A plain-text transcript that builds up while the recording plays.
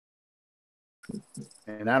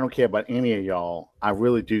and I don't care about any of y'all, I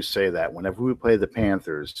really do say that. Whenever we play the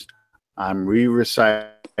Panthers, I'm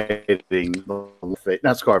re-reciting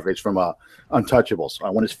not Scarface from Untouchables. I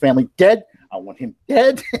want his family dead. I want him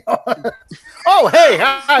dead. Oh, hey,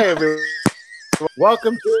 hi, everyone.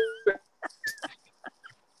 Welcome to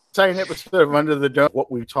exciting episode of Under the Dome.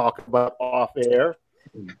 What we talk about off air.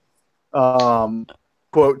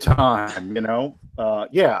 Quote time,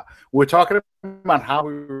 yeah, we're talking about how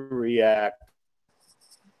we react.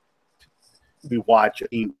 We watch a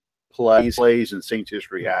team plays and Saints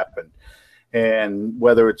history happen. And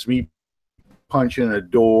whether it's me punching a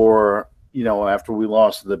door, after we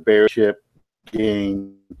lost the Bears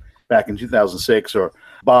game back in 2006, or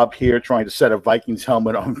Bob here trying to set a Vikings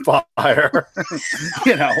helmet on fire,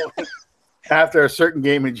 after a certain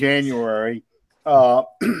game in January,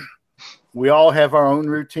 we all have our own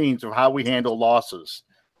routines of how we handle losses.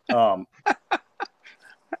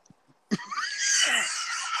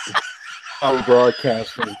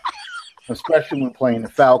 Broadcasting, especially when playing the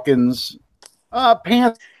Falcons.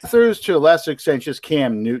 Panthers, to a lesser extent, just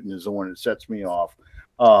Cam Newton is the one that sets me off.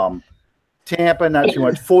 Tampa, not too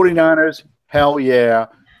much. 49ers, hell yeah.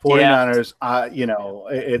 49ers,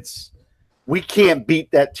 it's we can't beat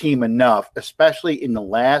that team enough, especially in the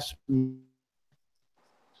last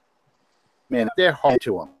minute. They're hard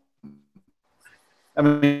to them. I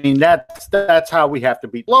mean, that's how we have to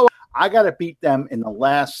beat. I got to beat them in the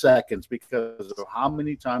last seconds because of how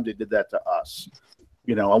many times they did that to us.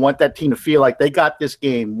 I want that team to feel like they got this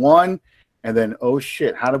game won, and then, oh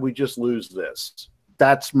shit, how did we just lose this?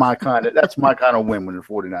 That's my kind of win with the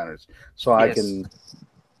 49ers. So yes.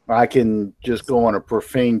 I can just go on a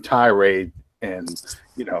profane tirade and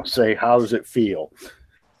say, how does it feel?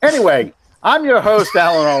 Anyway, I'm your host,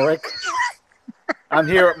 Alan Ulrich. I'm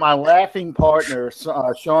here with my laughing partner,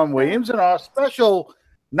 Sean Williams, and our special,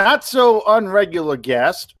 not so unregular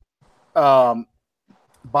guest, Bob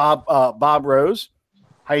Rose.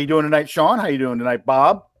 How you doing tonight, Sean? How you doing tonight,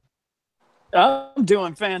 Bob? I'm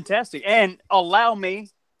doing fantastic. And allow me,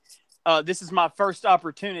 this is my first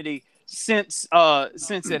opportunity since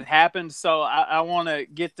it happened, so I want to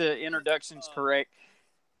get the introductions correct.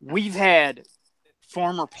 We've had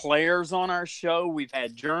former players on our show. We've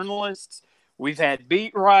had journalists. We've had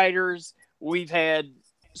beat writers. We've had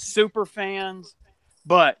super fans.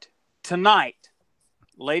 But tonight,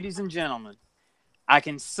 ladies and gentlemen, I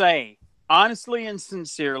can say honestly and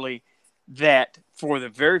sincerely that for the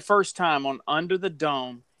very first time on Under the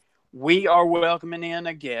Dome, we are welcoming in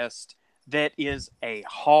a guest that is a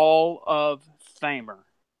Hall of Famer,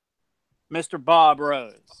 Mr. Bob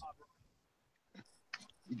Rose.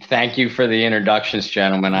 Thank you for the introductions,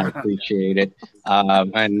 gentlemen. I appreciate it.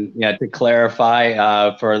 And to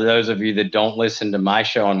clarify, for those of you that don't listen to my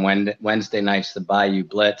show on Wednesday nights, the Bayou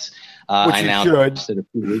Blitz, I announced it a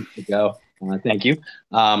few weeks ago. Thank you.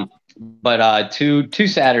 But two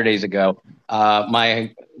Saturdays ago,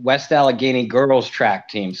 my West Allegheny girls track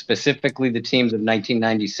team, specifically the teams of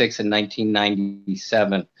 1996 and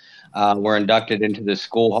 1997, were inducted into the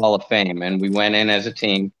School Hall of Fame, and we went in as a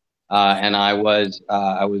team. And I was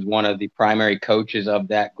one of the primary coaches of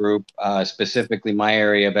that group, specifically my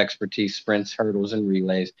area of expertise, sprints, hurdles, and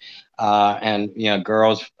relays. And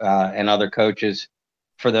girls and other coaches,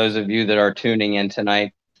 for those of you that are tuning in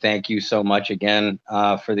tonight, thank you so much again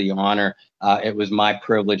for the honor. It was my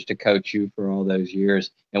privilege to coach you for all those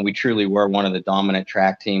years, and we truly were one of the dominant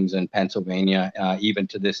track teams in Pennsylvania. Even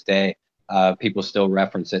to this day, people still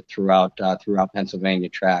reference it throughout Pennsylvania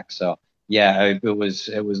track. So. Yeah, it was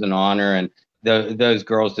an honor, and those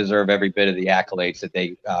girls deserve every bit of the accolades that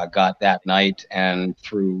they got that night, and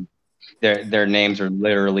through their names are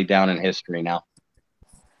literally down in history now.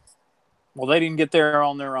 Well, they didn't get there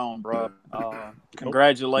on their own, bro.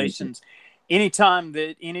 Congratulations. Anytime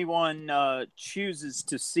that anyone chooses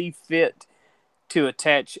to see fit to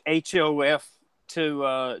attach HOF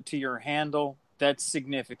to your handle, that's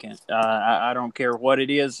significant. I don't care what it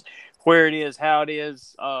is, where it is, how it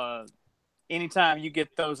is. Anytime you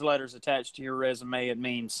get those letters attached to your resume, it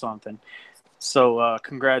means something. So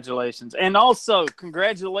congratulations. And also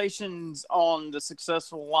congratulations on the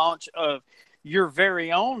successful launch of your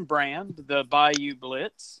very own brand, the Bayou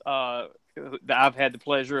Blitz. I've had the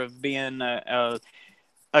pleasure of being a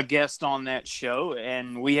guest on that show,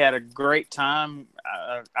 and we had a great time.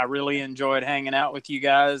 I really enjoyed hanging out with you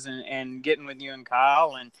guys and getting with you and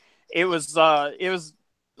Kyle. And it was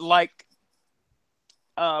like,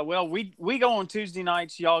 we go on Tuesday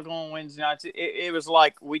nights, y'all go on Wednesday nights. It was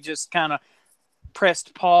like we just kind of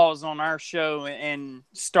pressed pause on our show and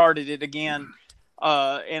started it again,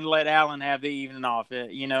 and let Alan have the evening off.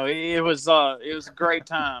 It was a great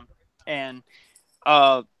time. And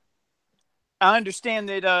I understand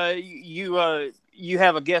that you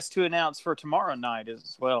have a guest to announce for tomorrow night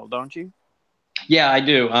as well, don't you? Yeah, I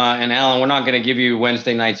do. And Alan, we're not going to give you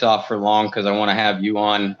Wednesday nights off for long because I want to have you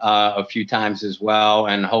on a few times as well,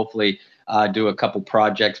 and hopefully do a couple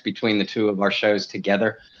projects between the two of our shows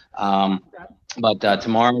together. But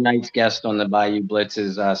tomorrow night's guest on the Bayou Blitz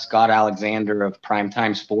is Scott Alexander of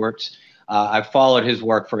Primetime Sports. I've followed his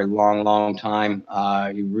work for a long, long time.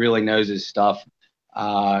 He really knows his stuff,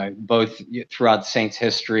 both throughout the Saints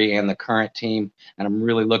history and the current team. And I'm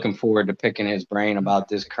really looking forward to picking his brain about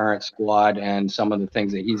this current squad and some of the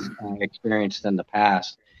things that he's experienced in the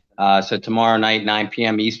past. So tomorrow night, 9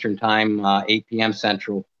 p.m. Eastern time, 8 p.m.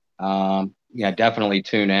 Central. Yeah, definitely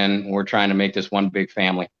tune in. We're trying to make this one big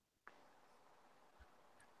family.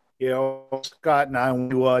 You know, Scott and I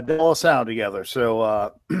went to De La Salle together.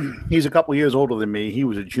 So he's a couple years older than me. He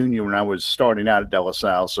was a junior when I was starting out at De La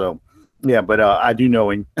Salle. So, yeah, but I do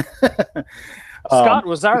know him. Scott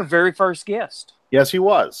was our very first guest. Yes, he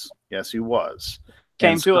was. Yes, he was.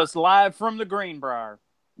 Came to us live from the Greenbrier.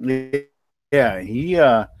 Yeah, he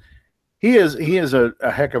is a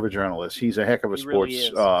heck of a journalist. He's a heck of a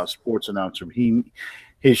sports announcer.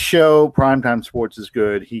 His show, Primetime Sports, is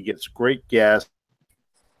good. He gets great guests.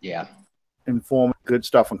 Yeah. Informative, good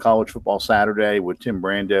stuff on College Football Saturday with Tim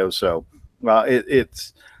Brando. So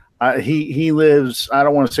he lives, I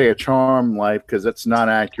don't want to say a charmed life because that's not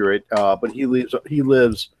accurate, but he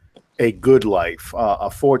lives a good life, a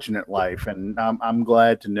fortunate life. And I'm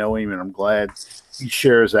glad to know him, and I'm glad he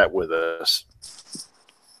shares that with us.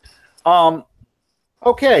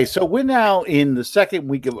 Okay, so we're now in the second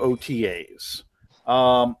week of OTAs.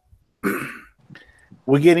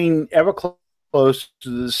 We're getting ever close to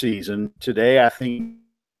the season. Today, I think,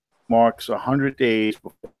 marks 100 days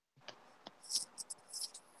before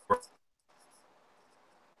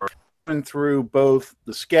through both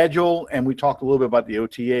the schedule, and we talked a little bit about the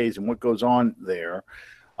OTAs and what goes on there.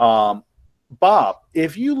 Bob,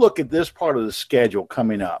 if you look at this part of the schedule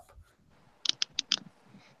coming up,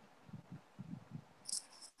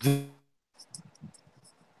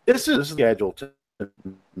 this is scheduled to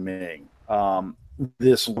me.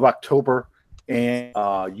 This October,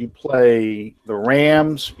 and you play the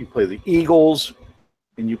Rams, you play the Eagles,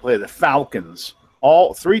 and you play the Falcons.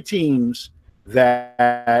 All three teams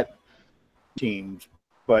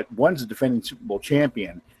but one's a defending Super Bowl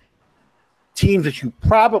champion. Teams that you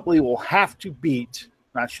probably will have to beat.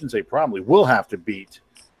 I shouldn't say probably, will have to beat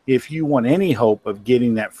if you want any hope of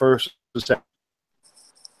getting that first or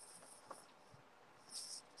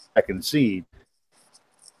second seed.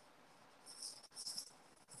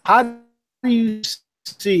 How do you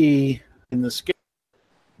see in the schedule,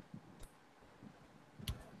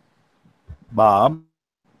 Bob?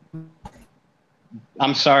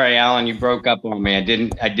 I'm sorry, Alan. You broke up on me. I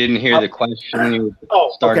didn't hear the question.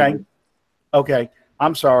 Okay.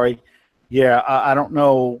 I'm sorry. Yeah, I don't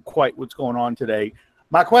know quite what's going on today.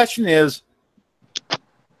 My question is,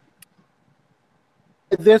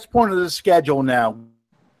 at this point of the schedule now,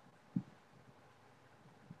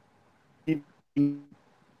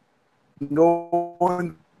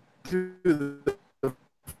 going to the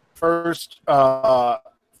first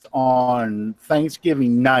on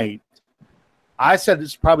Thanksgiving night, I said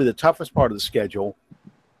it's probably the toughest part of the schedule.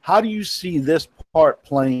 How do you see this part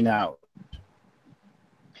playing out?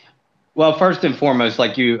 Well, first and foremost,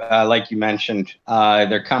 like you mentioned,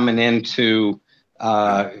 they're coming into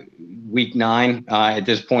week 9 at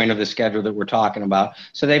this point of the schedule that we're talking about.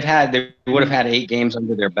 So they would have had 8 games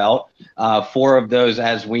under their belt. 4 of those,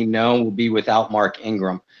 as we know, will be without Mark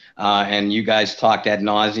Ingram. And you guys talked ad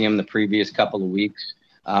nauseum the previous couple of weeks,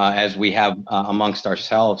 as we have amongst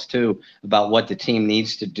ourselves too, about what the team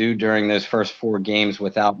needs to do during those first 4 games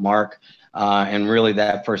without Mark, and really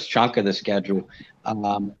that first chunk of the schedule.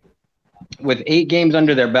 With 8 games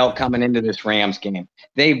under their belt coming into this Rams game,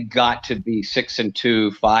 they've got to be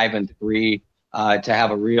 6-2, 5-3 to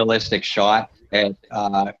have a realistic shot at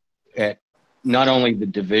not only the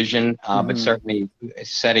division, but certainly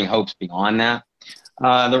setting hopes beyond that.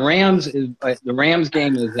 The Rams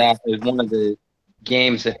game is one of the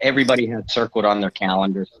games that everybody had circled on their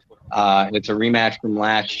calendars. It's a rematch from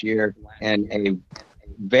last year and a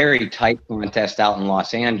very tight contest out in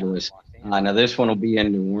Los Angeles. Now this one will be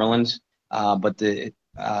in New Orleans, but the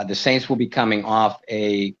Saints will be coming off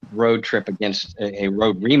a road trip against a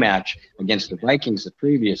road rematch against the Vikings the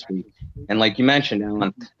previous week. And like you mentioned,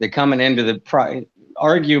 Alan, they're coming into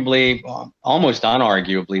arguably, almost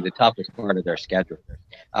unarguably, the toughest part of their schedule.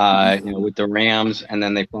 With the Rams, and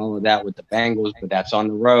then they follow that with the Bengals, but that's on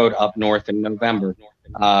the road up north in November,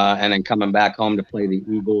 and then coming back home to play the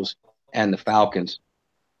Eagles and the Falcons.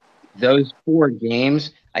 Those 4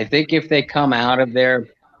 games, I think if they come out of there,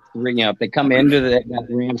 if they come into that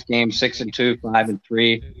Rams game 6-2,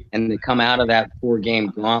 5-3, and they come out of that 4-game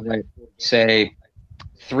gauntlet, say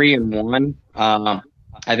 3-1, I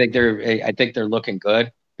think they're looking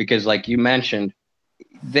good because, like you mentioned,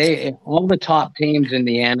 all the top teams in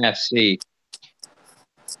the NFC,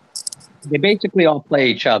 they basically all play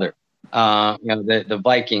each other. The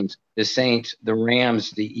Vikings, the Saints, the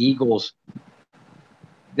Rams, the Eagles.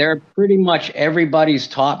 They're pretty much everybody's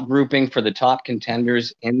top grouping for the top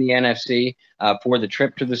contenders in the NFC for the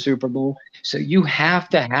trip to the Super Bowl. So you have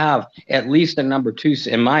to have at least a number 2,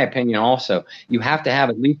 in my opinion. Also, you have to have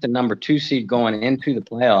at least a number 2 seed going into the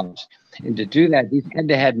playoffs. And to do that, these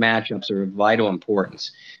head-to-head matchups are of vital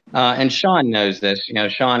importance. And Sean knows this.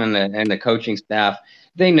 Sean and the coaching staff,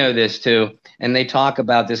 they know this too, and they talk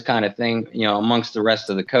about this kind of thing, amongst the rest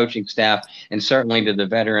of the coaching staff, and certainly to the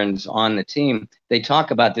veterans on the team. They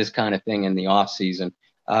talk about this kind of thing in the off season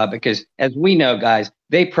because, as we know, guys,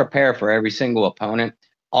 they prepare for every single opponent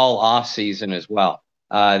all off season as well.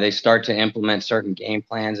 They start to implement certain game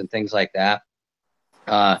plans and things like that.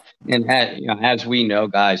 As we know,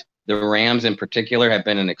 guys, the Rams in particular have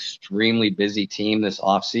been an extremely busy team this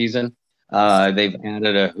off season. They've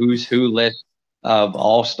added a who's who list of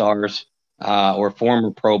all-stars or former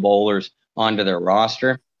Pro Bowlers onto their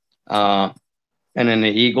roster. And then the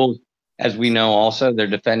Eagles, as we know also, they're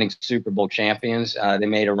defending Super Bowl champions. They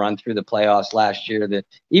made a run through the playoffs last year that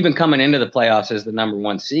even coming into the playoffs as the number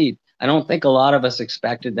 1 seed, I don't think a lot of us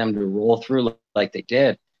expected them to roll through like they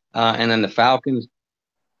did. And then the Falcons,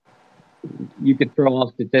 you could throw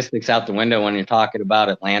all statistics out the window when you're talking about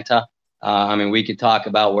Atlanta. We could talk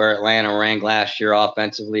about where Atlanta ranked last year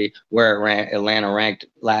offensively, where Atlanta ranked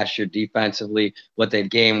last year defensively, what they've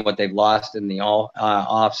gained, what they've lost in the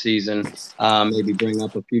off season. Maybe bring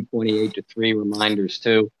up a few 28-3 reminders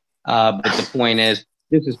too. But the point is,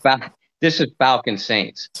 this is Falcon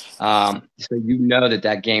Saints. So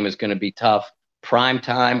that game is going to be tough. Prime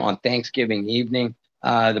time on Thanksgiving evening.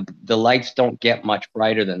 The lights don't get much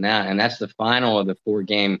brighter than that, and that's the final of the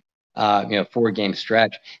 4-game 4-game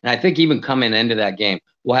stretch. And I think even coming into that game,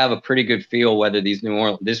 we'll have a pretty good feel whether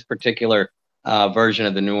this particular version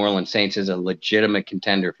of the New Orleans Saints is a legitimate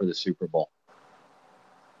contender for the Super Bowl.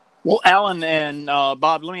 Well, Alan and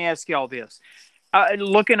Bob, let me ask you all this.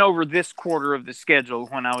 Looking over this quarter of the schedule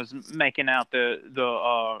when I was making out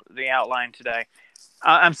the outline today,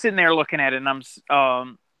 I'm sitting there looking at it, and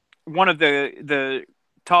I'm one of the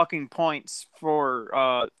talking points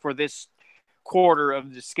for this quarter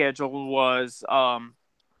of the schedule was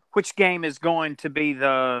which game is going to be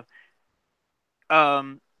the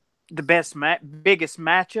biggest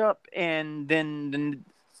matchup, and then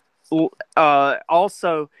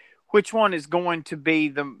also which one is going to be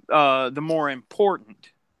the more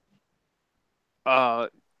important. Now,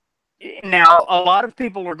 a lot of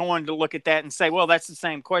people are going to look at that and say, well, that's the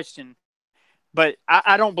same question, but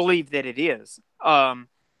I don't believe that it is.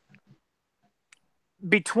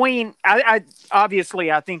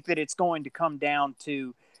 Obviously, I think that it's going to come down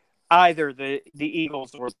to either the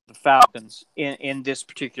Eagles or the Falcons in this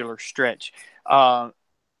particular stretch. The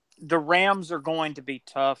Rams are going to be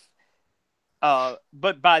tough,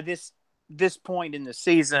 but by this point in the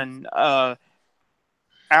season,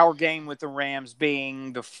 our game with the Rams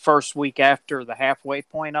being the first week after the halfway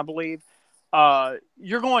point, I believe,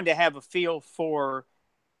 you're going to have a feel for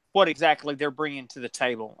what exactly they're bringing to the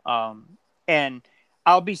table, and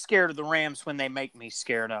I'll be scared of the Rams when they make me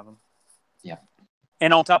scared of them. Yeah.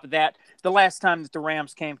 And on top of that, the last time that the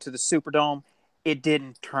Rams came to the Superdome, it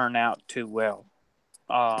didn't turn out too well.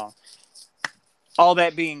 All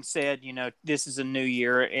that being said, this is a new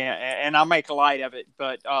year, and I'll make light of it.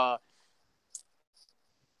 But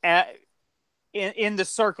in the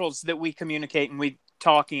circles that we communicate and we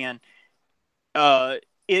talk in,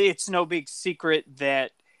 it's no big secret that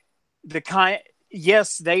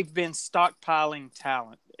yes, they've been stockpiling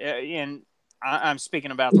talent, and I'm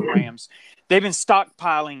speaking about the Rams. They've been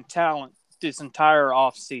stockpiling talent this entire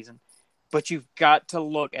offseason, but you've got to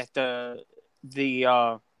look at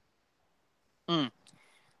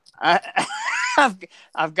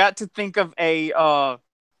I've got to think of a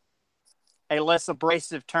less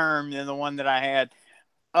abrasive term than the one that I had.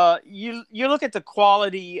 You look at the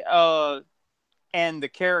quality and the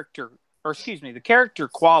character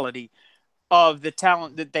quality of the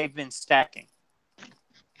talent that they've been stacking.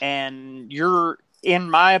 And in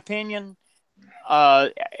my opinion,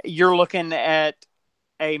 you're looking at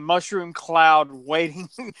a mushroom cloud waiting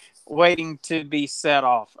to be set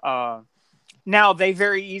off. Now, they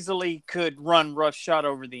very easily could run roughshod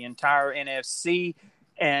over the entire NFC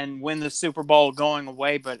and win the Super Bowl going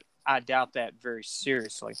away, but I doubt that very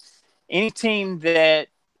seriously. Any team that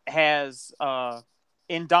has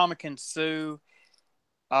Ndamukong Suh,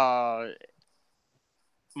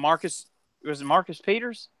 Marcus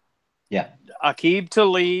Peters? Yeah. Aqib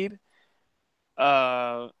Talib.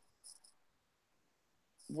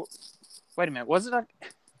 Wait a minute. Was it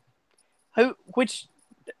who? Which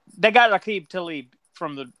they got Aqib Talib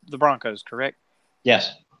from the Broncos, correct?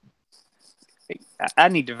 Yes. I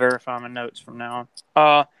need to verify my notes from now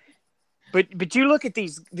on. But you look at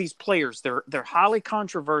these players. They're highly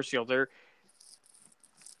controversial.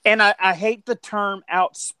 And I hate the term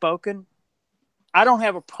outspoken. I don't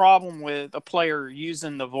have a problem with a player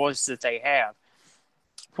using the voice that they have.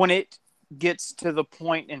 When it gets to the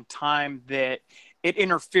point in time that it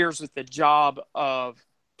interferes with the job of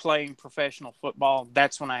playing professional football,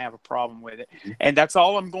 that's when I have a problem with it. And that's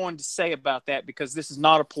all I'm going to say about that, because this is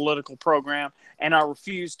not a political program, and I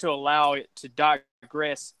refuse to allow it to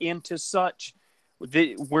digress into such.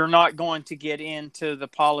 We're not going to get into the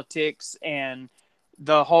politics and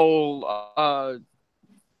the whole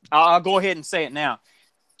I'll go ahead and say it now.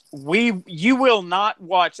 You will not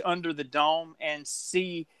watch Under the Dome and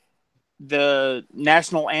see the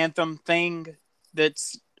national anthem thing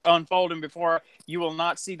that's unfolding before. You will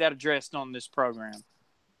not see that addressed on this program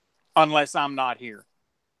unless I'm not here.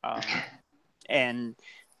 And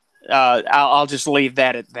I'll just leave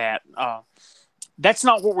that at that. That's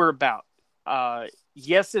not what we're about.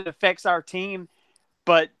 Yes, it affects our team,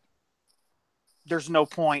 but there's no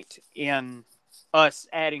point in us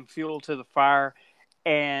adding fuel to the fire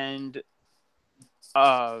and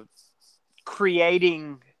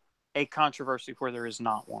creating a controversy where there is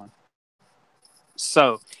not one.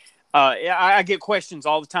 So I get questions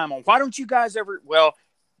all the time on, why don't you guys ever? Well,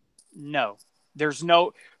 no, there's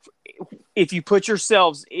no. If you put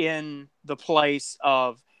yourselves in the place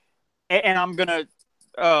of, and I'm going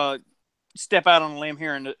to step out on a limb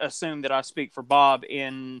here and assume that I speak for Bob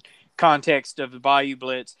in context of the Bayou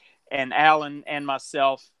Blitz and Alan and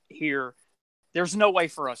myself here, there's no way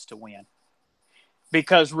for us to win.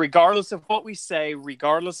 Because regardless of what we say,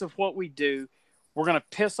 regardless of what we do, we're going to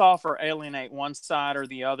piss off or alienate one side or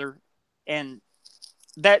the other. And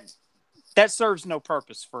that serves no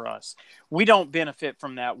purpose for us. We don't benefit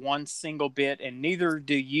from that one single bit, and neither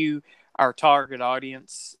do you, our target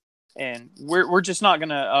audience. And we're just not going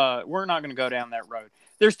to we're not going to go down that road.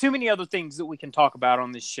 There's too many other things that we can talk about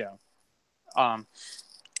on this show.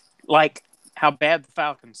 Like how bad the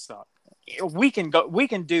Falcons suck. We can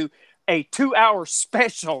do a 2-hour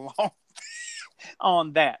special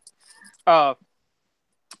on that.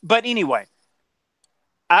 But anyway,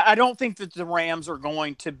 I don't think that the Rams are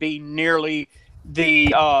going to be nearly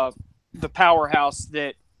the powerhouse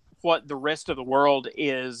that what the rest of the world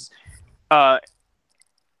is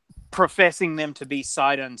professing them to be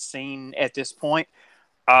sight unseen at this point.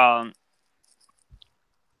 The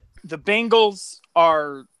Bengals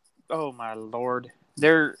are, oh my Lord,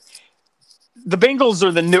 the Bengals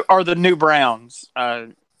are the new Browns.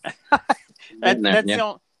 The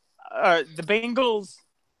Bengals.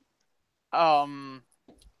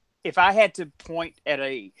 If I had to point at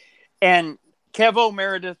and Kevo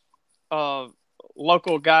Meredith,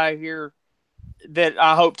 local guy here that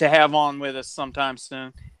I hope to have on with us sometime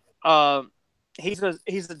soon. He's a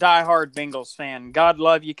diehard Bengals fan. God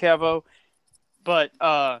love you, Kevo. But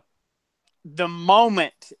the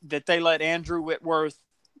moment that they let Andrew Whitworth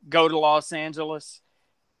go to Los Angeles,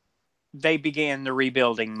 they began the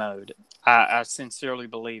rebuilding mode. I sincerely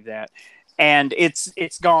believe that. And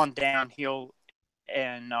it's gone downhill.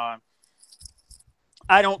 And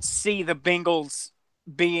I don't see the Bengals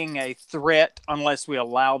being a threat unless we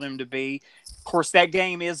allow them to be. Of course, that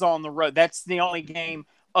game is on the road. That's the only game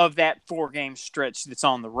of that 4-game stretch that's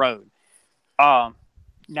on the road. Now,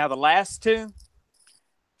 the last two,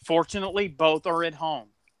 fortunately, both are at home.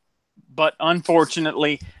 But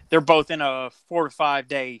unfortunately, they're both in a 4 to 5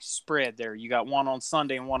 day spread there. You got one on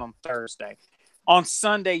Sunday and one on Thursday. On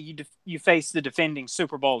Sunday, you face the defending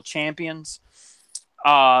Super Bowl champions.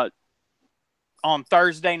 On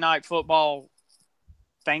Thursday night football,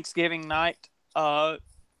 Thanksgiving night,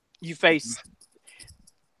 you face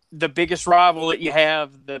the biggest rival that you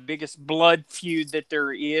have, the biggest blood feud that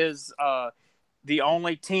there is, the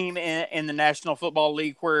only team in the National Football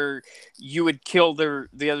League where you would kill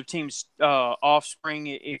the other team's offspring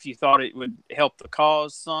if you thought it would help the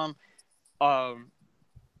cause some.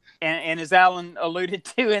 And as Alan alluded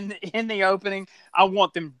to in the opening, I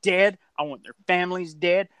want them dead. I want their families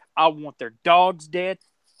dead. I want their dogs dead.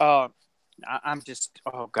 I'm just,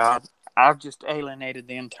 oh God, I've just alienated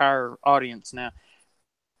the entire audience now.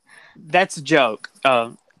 That's a joke.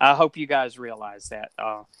 I hope you guys realize that.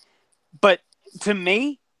 But to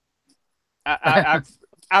me,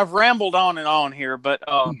 I've rambled on and on here, but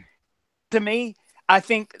to me, I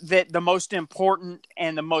think that the most important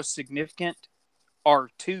and the most significant are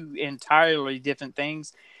two entirely different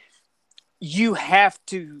things. You have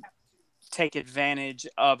to take advantage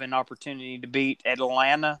of an opportunity to beat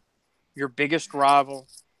Atlanta, your biggest rival.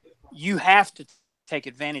 You have to take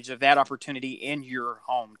advantage of that opportunity in your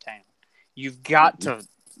hometown. You've got to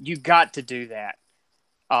do that.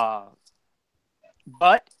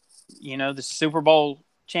 But the Super Bowl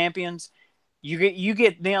champions, you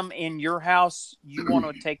get them in your house. You want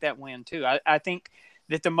to take that win too. I think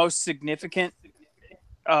that the most significant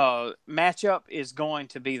matchup is going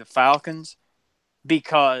to be the Falcons,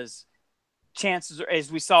 because chances are,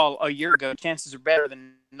 as we saw a year ago, chances are better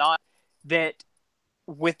than not that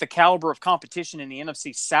with the caliber of competition in the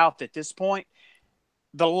NFC South at this point,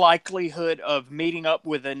 the likelihood of meeting up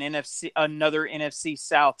with another NFC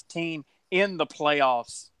South team in the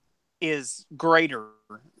playoffs is greater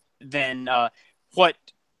than what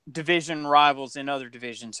division rivals in other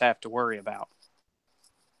divisions have to worry about.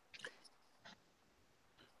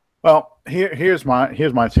 Well, here's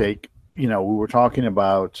my take. We were talking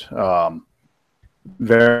about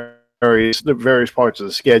various parts of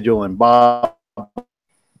the schedule, and Bob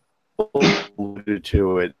alluded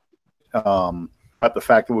to it. About the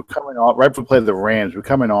fact that we're coming off right before we play the Rams. We're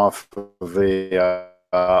coming off of a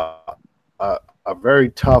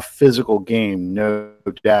very tough physical game, no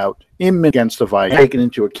doubt, against the Vikings. Taken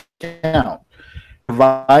into account, the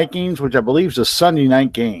Vikings, which I believe is a Sunday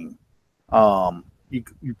night game. You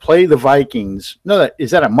play the Vikings. No,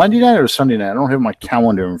 is that a Monday night or a Sunday night? I don't have my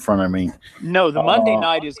calendar in front of me. No, the Monday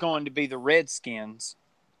night is going to be the Redskins.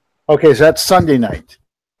 Okay, so that's Sunday night.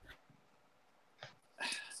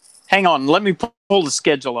 Hang on, let me pull the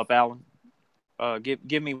schedule up, Alan.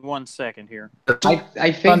 Give me 1 second here.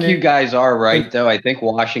 I think you guys are right, though. I think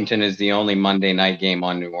Washington is the only Monday night game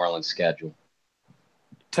on New Orleans' schedule.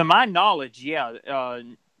 To my knowledge, yeah.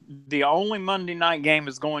 The only Monday night game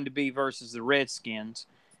is going to be versus the Redskins,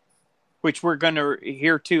 which we're going to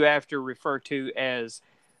hereafter refer to as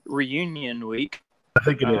Reunion Week. I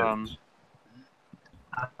think it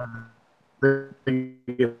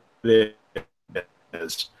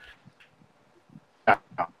is.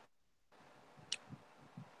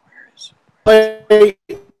 Play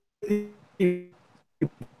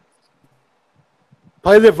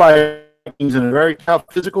the Vikings in a very tough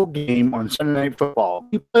physical game on Sunday Night Football.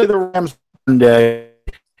 You play the Rams Monday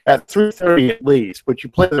at 3:30 at least, but you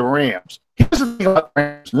play the Rams. Here's the thing about the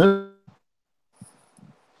Rams.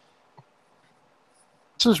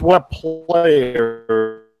 This is what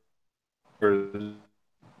players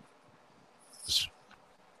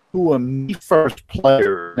who are me first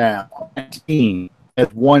player now team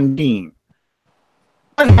as one team.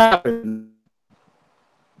 What happens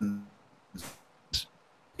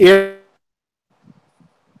if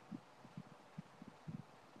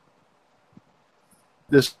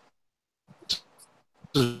this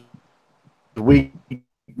is week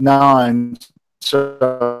 9,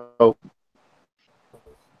 so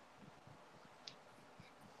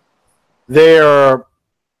they're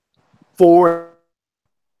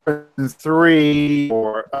 4-3,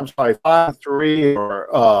 or I'm sorry, 5-3, or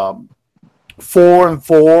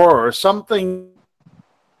 4-4, or something.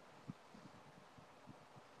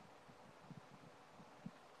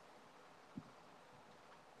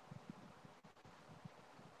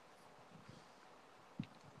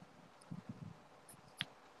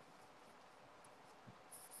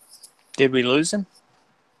 Did we lose him?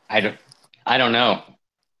 I don't know.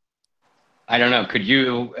 I don't know.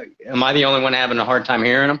 Am I the only one having a hard time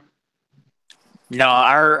hearing him? No,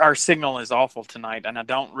 our signal is awful tonight, and I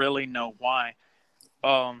don't really know why.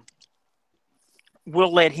 We'll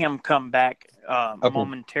let him come back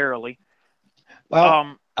momentarily.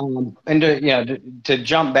 Well, and to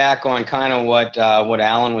jump back on kind of what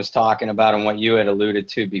Alan was talking about and what you had alluded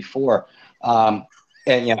to before, and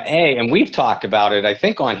we've talked about it, I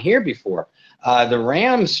think, on here before. The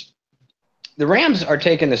Rams are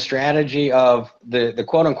taking the strategy of the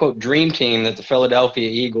quote unquote dream team that the Philadelphia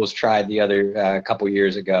Eagles tried the other couple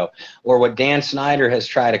years ago, or what Dan Snyder has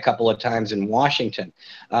tried a couple of times in Washington,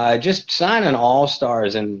 just signing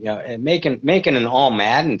all-stars and making an all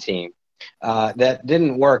Madden team that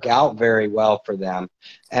didn't work out very well for them,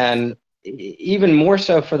 and even more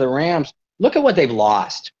so for the Rams. Look at what they've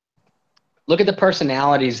lost. Look at the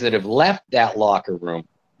personalities that have left that locker room.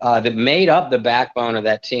 That made up the backbone of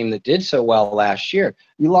that team that did so well last year.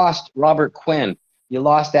 You lost Robert Quinn. You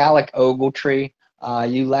lost Alec Ogletree.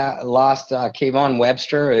 You lost Kayvon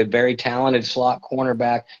Webster, a very talented slot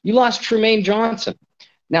cornerback. You lost Trumaine Johnson.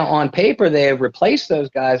 Now, on paper, they have replaced those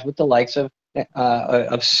guys with the likes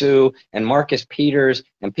of Sue and Marcus Peters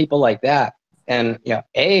and people like that. And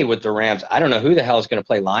with the Rams, I don't know who the hell is going to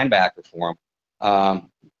play linebacker for them,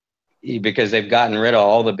 because they've gotten rid of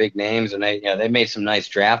all the big names, and they made some nice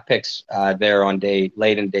draft picks there on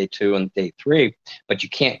late in day 2 and day 3. But you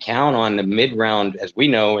can't count on the mid round, as we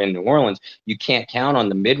know in New Orleans. You can't count on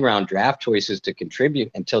the mid round draft choices to contribute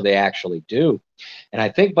until they actually do. And I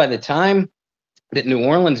think by the time that New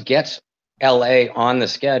Orleans gets LA on the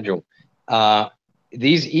schedule,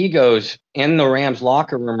 these egos in the Rams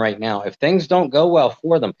locker room right now, if things don't go well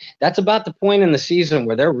for them, that's about the point in the season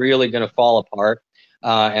where they're really going to fall apart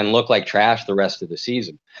and look like trash the rest of the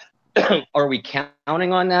season. Are we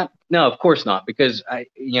counting on that? No, of course not, because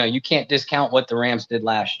you can't discount what the Rams did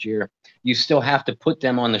last year. You still have to put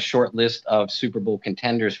them on the short list of Super Bowl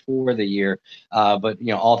contenders for the year. But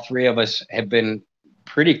all three of us have been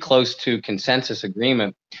pretty close to consensus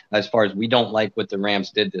agreement as far as we don't like what the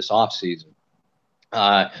Rams did this offseason.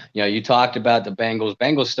 You talked about the Bengals.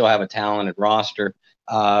 Bengals still have a talented roster,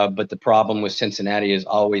 but the problem with Cincinnati has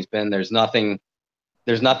always been there's nothing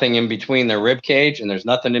in between their rib cage and there's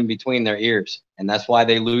nothing in between their ears, and that's why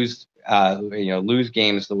they lose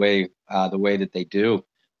games the way that they do.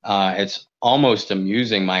 It's almost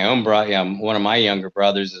amusing. My own brother, one of my younger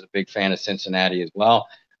brothers, is a big fan of Cincinnati as well,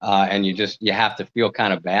 and you have to feel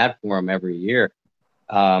kind of bad for them every year.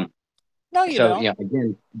 No, you don't.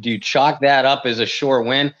 Again, do you chalk that up as a sure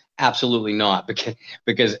win? Absolutely not,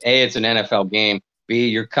 because A, it's an NFL game. B,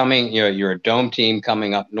 you're a dome team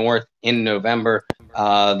coming up north in November.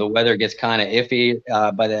 The weather gets kind of iffy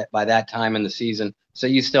by that time in the season, so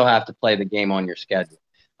you still have to play the game on your schedule.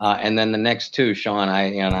 And then the next two, Sean,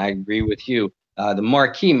 I agree with you. The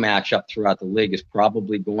marquee matchup throughout the league is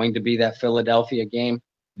probably going to be that Philadelphia game.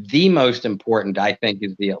 The most important, I think,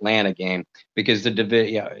 is the Atlanta game, because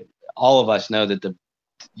all of us know that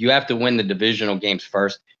you have to win the divisional games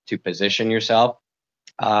first to position yourself.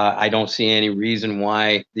 I don't see any reason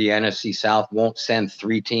why the NFC South won't send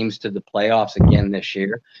 3 teams to the playoffs again this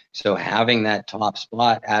year. So having that top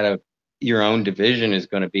spot out of your own division is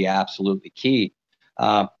going to be absolutely key.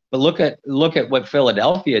 But look at what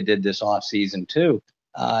Philadelphia did this offseason too.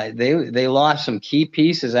 They lost some key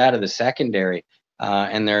pieces out of the secondary,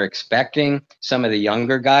 and they're expecting some of the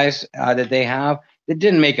younger guys that they have that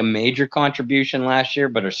didn't make a major contribution last year,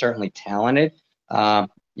 but are certainly talented.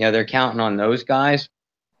 They're counting on those guys.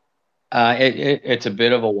 It's a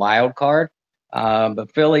bit of a wild card,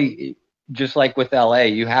 but Philly, just like with LA,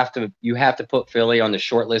 you have to put Philly on the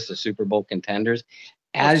short list of Super Bowl contenders,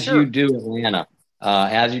 as you do Atlanta.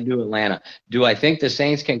 Do I think the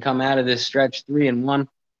Saints can come out of this stretch 3-1?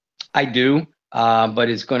 I do, but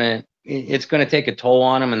it's gonna take a toll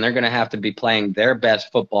on them, and they're gonna have to be playing their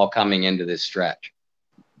best football coming into this stretch.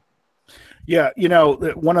 Yeah,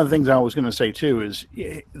 one of the things I was going to say too is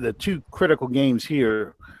the 2 critical games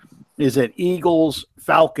here is that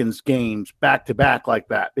Eagles-Falcons games back-to-back like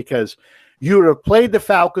that, because you would have played the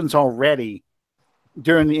Falcons already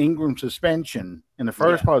during the Ingram suspension in the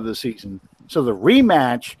first part of the season. So the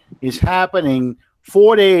rematch is happening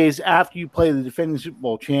 4 days after you play the defending Super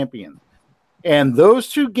Bowl champion. And those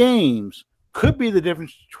 2 games could be the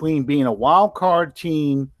difference between being a wild card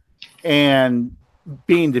team and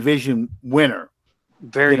being division winner.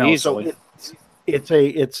 Very easily. So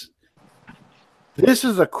this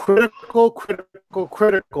is a critical part.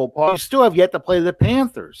 You still have yet to play the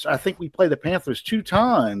Panthers. I think we play the Panthers 2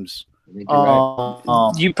 times.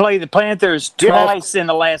 Right. You play the Panthers twice in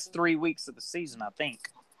the last 3 weeks of the season, I think.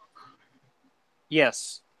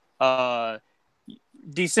 Yes. December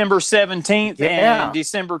 17th and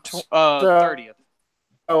December 30th.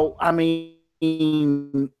 So, I mean,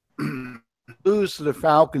 lose to the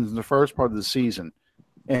Falcons in the first part of the season,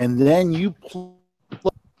 and then you play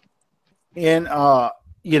in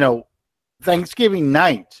Thanksgiving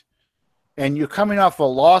night, and you're coming off a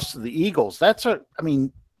loss to the Eagles. That's a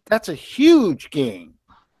huge game,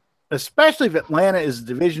 especially if Atlanta is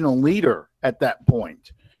the divisional leader at that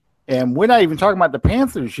point. And we're not even talking about the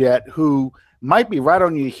Panthers yet, who might be right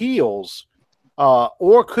on your heels,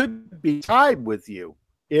 or could be tied with you.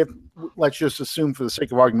 If let's just assume, for the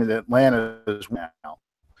sake of argument, that Atlanta is now.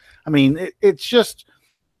 I mean, it's just,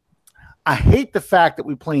 I hate the fact that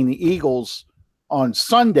we're playing the Eagles on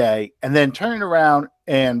Sunday and then turning around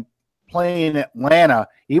and playing Atlanta,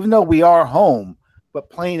 even though we are home, but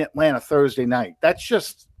playing Atlanta Thursday night. That's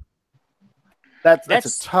a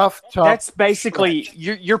tough. That's basically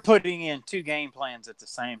you're putting in 2 game plans at the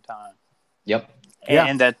same time. Yep.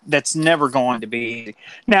 And that's never going to be easy.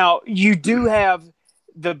 Now, you do have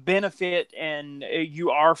the benefit, and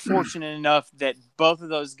you are fortunate enough that both of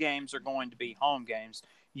those games are going to be home games.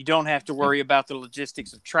 You don't have to worry about the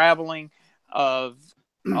logistics of traveling, of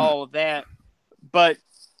all of that. But,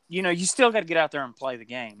 you know, you still got to get out there and play the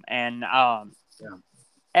game. And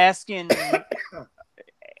asking to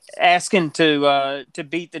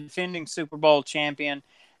beat the defending Super Bowl champion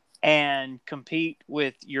and compete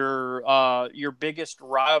with your biggest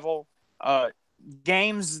rival,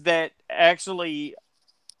 games that actually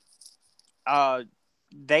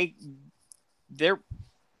they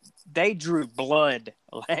drew blood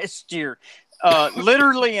last year,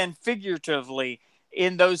 literally and figuratively,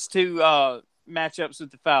 in those two matchups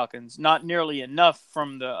with the Falcons. Not nearly enough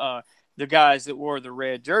from the guys that wore the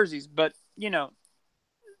red jerseys, but you know,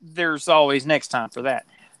 there's always next time for that.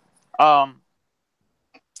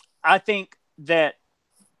 I think that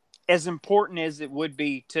as important as it would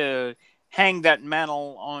be to hang that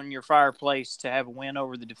mantle on your fireplace to have a win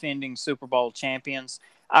over the defending Super Bowl champions,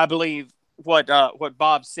 I believe what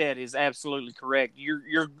Bob said is absolutely correct.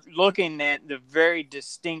 You're looking at the very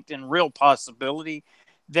distinct and real possibility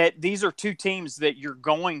that these are two teams that you're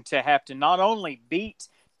going to have to not only beat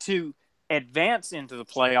to advance into the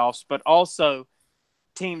playoffs, but also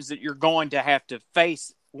teams that you're going to have to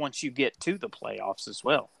face once you get to the playoffs as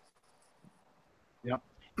well. Yep.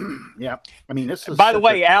 Yeah. I mean, this is. By the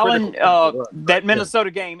way, Alan, that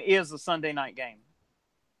Minnesota game is a Sunday night game.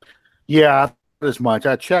 Yeah, as much.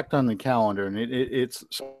 I checked on the calendar, and it's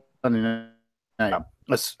Sunday night.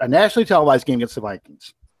 A nationally televised game against the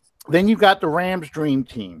Vikings. Then you've got the Rams dream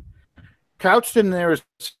team. Couched in there is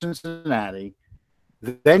Cincinnati.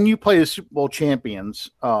 Then you play the Super Bowl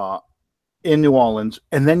champions in New Orleans,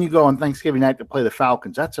 and then you go on Thanksgiving night to play the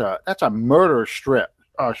Falcons. That's a murder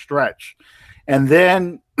stretch. And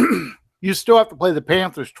then you still have to play the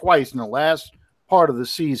Panthers twice in the last part of the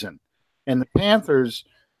season. And the Panthers,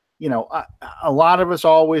 you know, a lot of us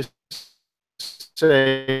always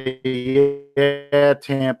say, yeah,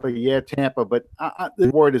 Tampa. But I'm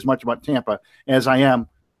not worried as much about Tampa as I am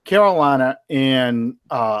Carolina and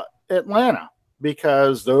Atlanta,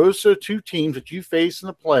 because those are two teams that you face in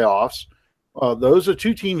the playoffs. Those are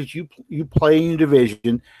two teams that you play in your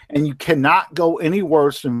division, and you cannot go any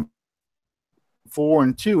worse than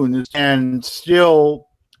 4-2 in this and still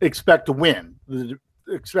expect to win.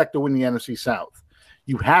 Expect to win the NFC South.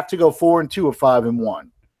 You have to go 4-2 or 5-1.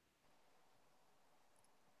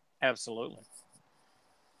 Absolutely.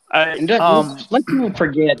 Let's not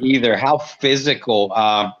forget either how physical.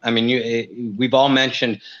 We've all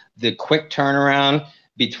mentioned the quick turnaround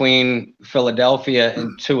between Philadelphia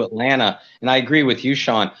and to Atlanta, and I agree with you,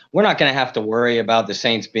 Sean. We're not going to have to worry about the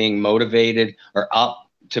Saints being motivated or up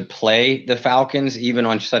to play the Falcons, even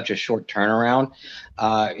on such a short turnaround.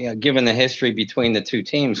 Given the history between the two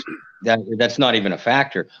teams, that's not even a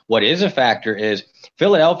factor. What is a factor is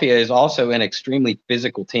Philadelphia is also an extremely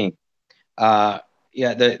physical team.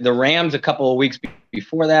 The Rams a couple of weeks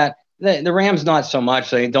before that, the Rams not so much.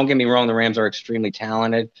 So don't get me wrong, the Rams are extremely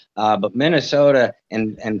talented. But Minnesota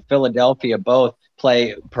and Philadelphia both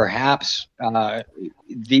play perhaps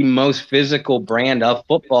the most physical brand of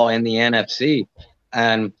football in the NFC.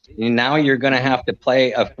 And now you're going to have to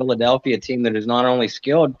play a Philadelphia team that is not only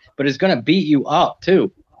skilled, but is going to beat you up too,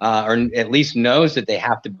 or at least knows that they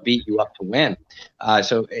have to beat you up to win.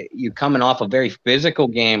 So you're coming off a very physical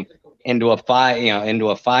game into a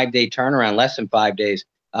 5-day turnaround, less than 5 days,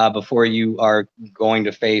 before you are going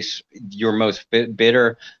to face your most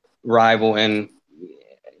bitter rival. And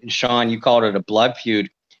Sean, you called it a blood feud.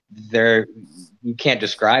 You can't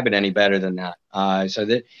describe it any better than that. So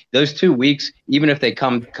that those 2 weeks, even if they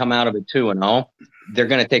come out of it 2-0, they're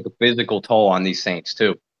going to take a physical toll on these Saints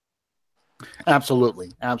too. Absolutely.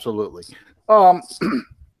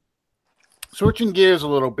 Switching gears a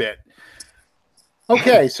little bit.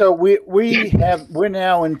 Okay, so we're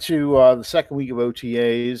now into the second week of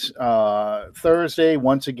OTAs. Thursday,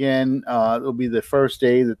 once again, it'll be the first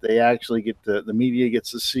day that they actually get the media gets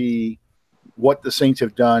to see what the Saints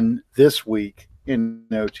have done this week in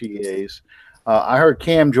OTAs. I heard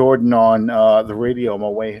Cam Jordan on the radio on my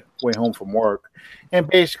way home from work, and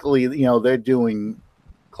basically, you know, they're doing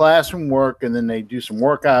classroom work, and then they do some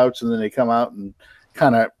workouts, and then they come out and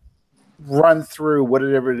kind of run through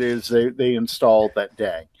whatever it is they installed that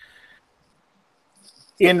day.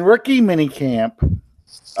 In rookie minicamp,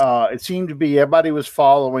 it seemed to be everybody was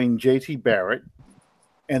following J.T. Barrett,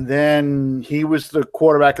 and then he was the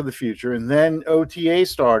quarterback of the future, and then OTA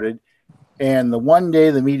started. And the one day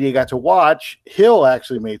the media got to watch, Hill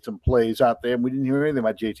actually made some plays out there, and we didn't hear anything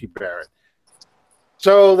about J.T. Barrett.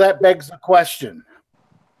 So that begs the question: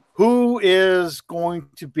 who is going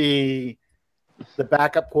to be the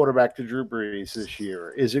backup quarterback to Drew Brees this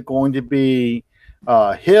year? Is it going to be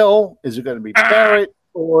Hill? Is it going to be Barrett?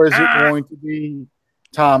 Or is it going to be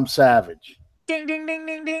Tom Savage? Ding, ding, ding,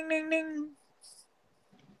 ding, ding, ding, ding.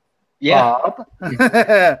 Yeah.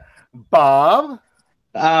 Bob?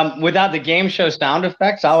 Without the game show sound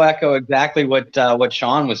effects, I'll echo exactly what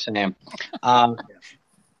Sean was saying. Damn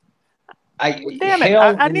it.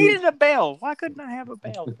 I needed a bell. Why couldn't I have a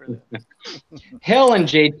bell for this? Hill and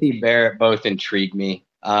JT Barrett both intrigue me,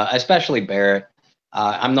 especially Barrett.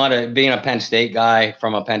 I'm not being a Penn State guy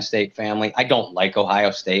from a Penn State family. I don't like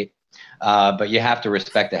Ohio State, but you have to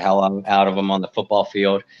respect the hell out of them on the football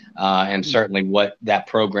field, and certainly what that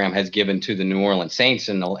program has given to the New Orleans Saints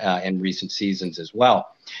in recent seasons as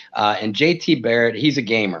well. And JT Barrett, he's a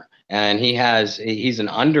gamer, and he's an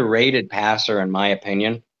underrated passer in my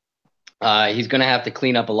opinion. He's going to have to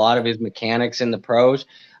clean up a lot of his mechanics in the pros,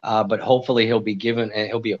 but hopefully he'll be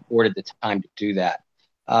afforded the time to do that.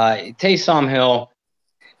 Taysom Hill.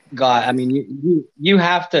 God, I mean, you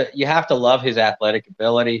have to love his athletic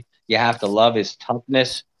ability. You have to love his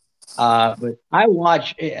toughness. But I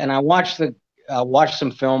watched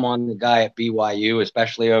some film on the guy at BYU,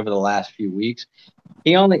 especially over the last few weeks.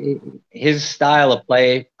 His style of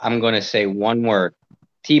play, I'm going to say one word: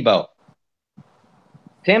 Tebow.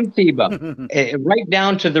 Tim Tebow. Right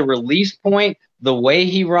down to the release point, the way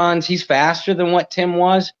he runs, he's faster than what Tim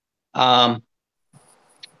was.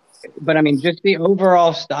 But I mean, just the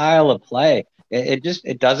overall style of play,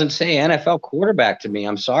 it doesn't say NFL quarterback to me.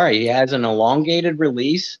 I'm sorry. He has an elongated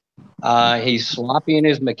release. He's sloppy in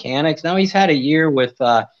his mechanics. Now he's had a year with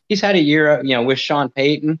with Sean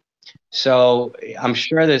Payton. So I'm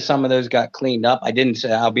sure that some of those got cleaned up.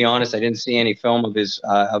 I'll be honest, I didn't see any film of his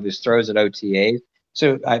throws at OTAs.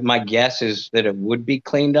 So my guess is that it would be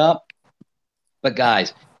cleaned up. But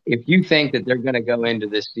guys, if you think that they're going to go into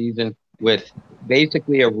this season with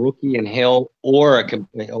basically a rookie in Hill or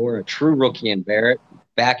a true rookie in Barrett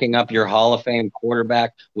backing up your Hall of Fame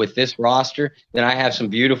quarterback with this roster, then I have some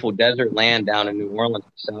beautiful desert land down in New Orleans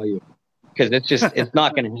to sell you, because it's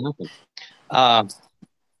not going to happen.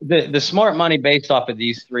 The smart money based off of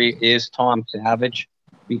these three is Tom Savage,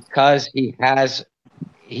 because he does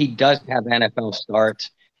have NFL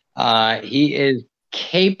starts. He is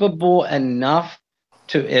capable enough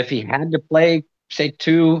to, if he had to play, say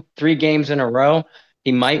 2-3 games in a row,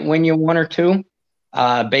 he might win you one or two,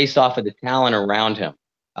 based off of the talent around him.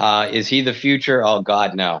 Is he the future? Oh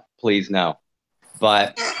God, no, please no.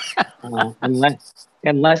 But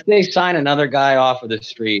unless they sign another guy off of the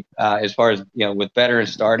street, as far as with veteran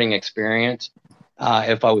starting experience,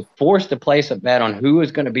 if I was forced to place a bet on who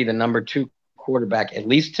is going to be the number 2 quarterback, at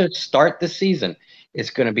least to start the season, it's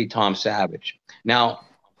going to be Tom Savage. Now,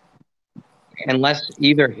 unless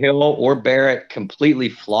either Hill or Barrett completely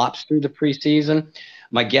flops through the preseason,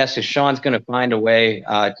 my guess is Sean's going to find a way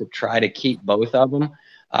to try to keep both of them.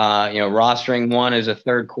 Rostering one as a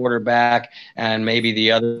third quarterback, and maybe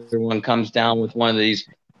the other one comes down with one of these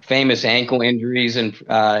famous ankle injuries in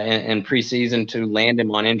preseason to land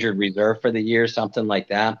him on injured reserve for the year, something like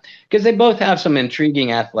that. Because they both have some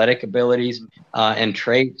intriguing athletic abilities and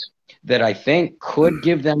traits that I think could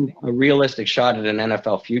give them a realistic shot at an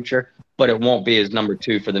NFL future, but it won't be as number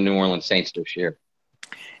 2 for the New Orleans Saints this year.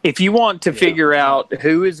 If you want to figure out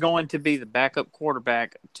who is going to be the backup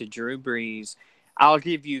quarterback to Drew Brees, I'll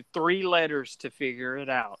give you 3 letters to figure it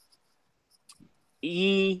out.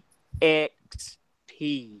 EXP.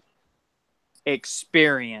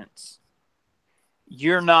 Experience.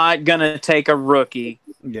 You're not going to take a rookie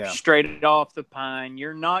straight off the pine.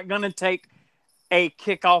 You're not going to take a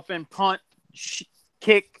kickoff and punt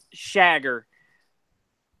kick shagger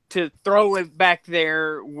to throw it back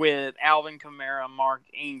there with Alvin Kamara, Mark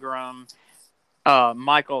Ingram,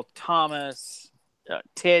 Michael Thomas,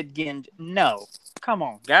 Ted Ginn. No, come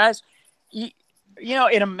on, guys.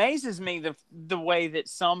 It amazes me the way that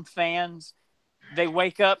some fans, they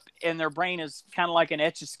wake up and their brain is kind of like an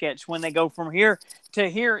Etch-a-Sketch. When they go from here to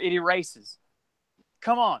here, it erases.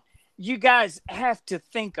 Come on. You guys have to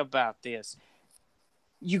think about this.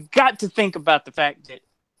 You got to think about the fact that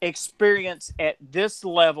experience at this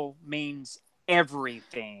level means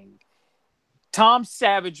everything. Tom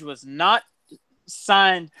Savage was not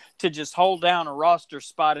signed to just hold down a roster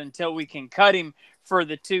spot until we can cut him for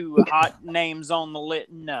the 2 hot names on the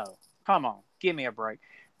list. No. Come on. Give me a break.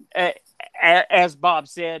 As Bob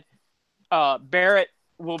said, Barrett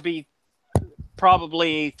will be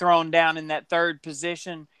probably thrown down in that third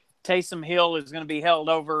position. Taysom Hill is going to be held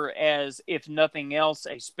over as, if nothing else,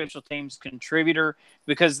 a special teams contributor,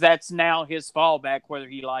 because that's now his fallback, whether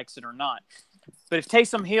he likes it or not. But if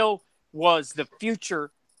Taysom Hill was the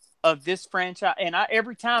future of this franchise, and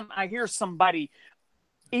every time I hear somebody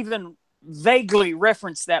even vaguely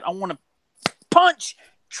reference that, I want to punch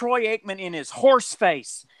Troy Aikman in his horse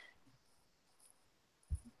face.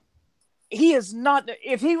 He is not.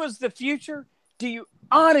 If he was the future, do you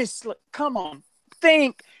honestly, come on,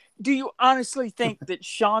 think, do you honestly think that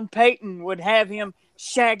Sean Payton would have him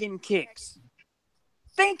shagging kicks?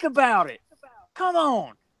 Think about it. Come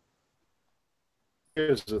on.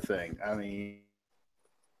 Here's the thing. I mean,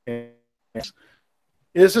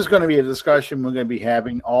 this is going to be a discussion we're going to be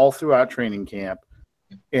having all throughout training camp.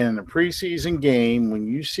 In a preseason game, when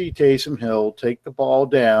you see Taysom Hill take the ball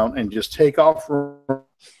down and just take off running,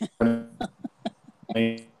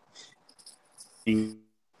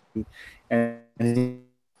 and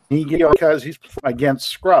he gets, because he's against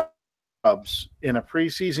scrubs in a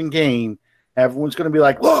preseason game, everyone's going to be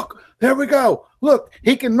like, look, there we go. Look,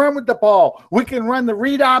 he can run with the ball. We can run the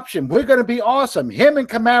read option. We're going to be awesome. Him and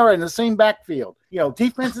Kamara in the same backfield.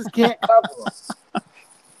 Defenses can't cover him.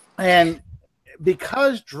 And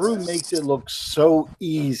because Drew makes it look so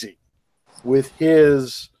easy with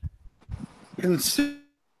his consistent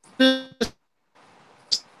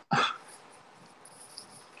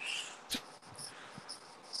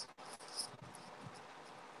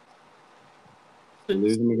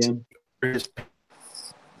lose him again.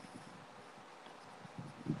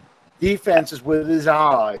 Defenses with his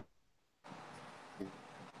eye.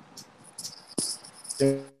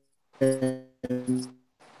 It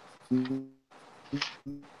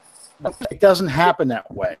doesn't happen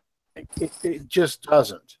that way. It just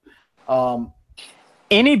doesn't.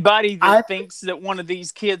 Anybody that thinks that one of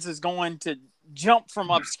these kids is going to jump from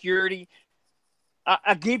obscurity,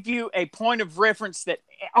 I give you a point of reference that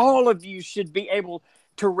all of you should be able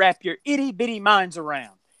to wrap your itty-bitty minds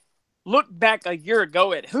around. Look back a year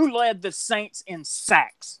ago at who led the Saints in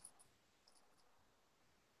sacks.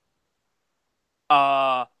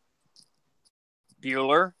 Bueller.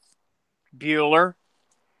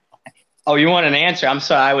 Oh, you want an answer? I'm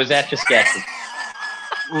sorry, I was that just guessing.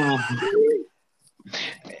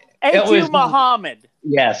 A.Q. Muhammad.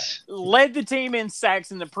 Yes. Led the team in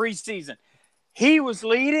sacks in the preseason. He was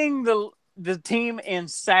leading the team in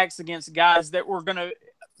sacks against guys that were going to,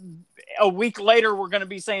 a week later, we're going to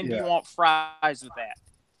be saying, do you want fries with that?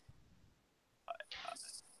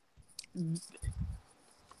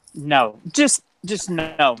 No. Just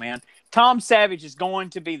no, man. Tom Savage is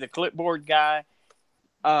going to be the clipboard guy.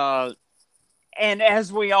 And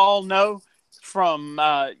as we all know from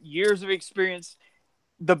years of experience,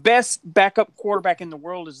 the best backup quarterback in the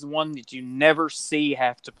world is the one that you never see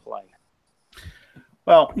have to play.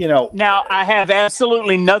 Well, Now, I have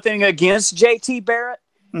absolutely nothing against J.T. Barrett,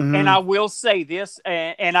 and I will say this,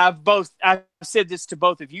 and I've said this to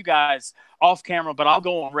both of you guys off camera, but I'll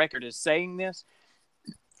go on record as saying this.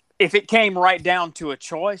 If it came right down to a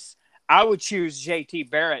choice, I would choose J.T.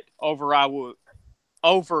 Barrett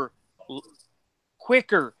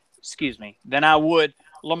quicker than I would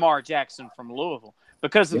Lamar Jackson from Louisville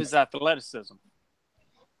because of his athleticism.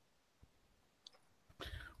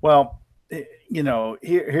 Well,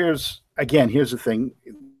 here's the thing.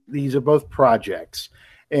 These are both projects.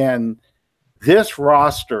 And this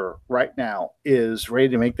roster right now is ready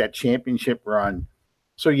to make that championship run.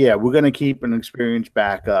 So, yeah, we're going to keep an experienced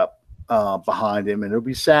backup behind him, and it'll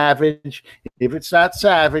be Savage. If it's not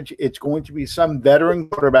Savage, it's going to be some veteran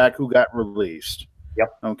quarterback who got released.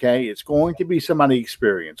 Yep. Okay? It's going to be somebody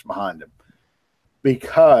experienced behind him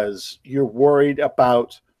because you're worried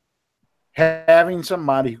about having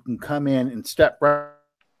somebody who can come in and step right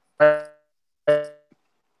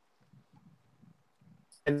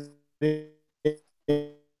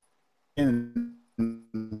in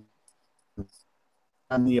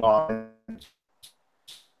on the offense.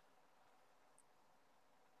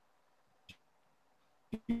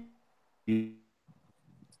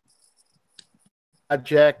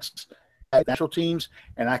 Projects at national teams,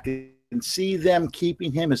 and I can see them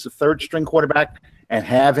keeping him as the third string quarterback and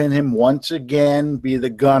having him once again be the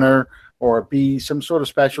gunner or be some sort of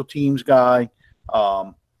special teams guy,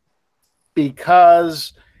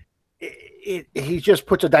 because he just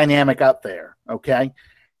puts a dynamic out there. Okay,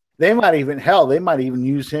 they might even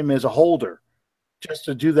use him as a holder, just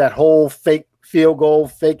to do that whole fake field goal,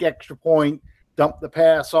 fake extra point, dump the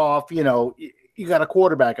pass off. You got a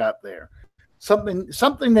quarterback out there. Something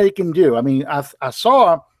that he can do. I mean, I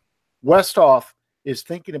saw Westhoff is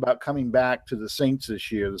thinking about coming back to the Saints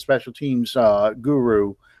this year, the special teams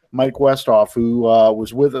guru. Mike Westhoff, who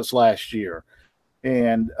was with us last year.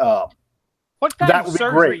 And what kind of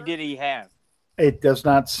surgery did he have? It does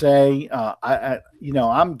not say.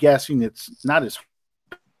 I'm guessing it's not as.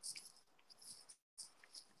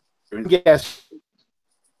 Yes,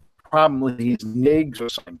 probably his NIGS or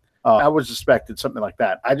something. I was suspected something like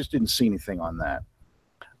that. I just didn't see anything on that.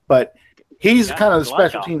 But he's kind of the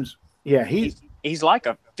special teams. Yeah, he's like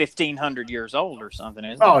a 1,500 years old or something,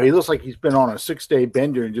 isn't he? Oh, he looks like he's been on a 6-day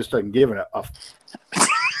bender and just doesn't give it a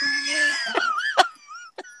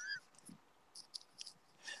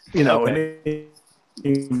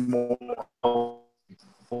anymore.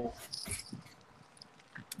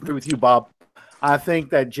 Agree with you, Bob. I think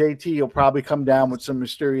that JT will probably come down with some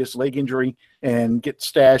mysterious leg injury and get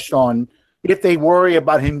stashed on if they worry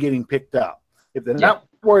about him getting picked up. If they're not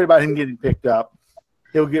worried about him getting picked up,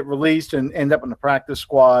 he'll get released and end up in the practice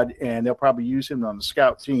squad, and they'll probably use him on the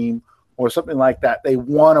scout team or something like that. They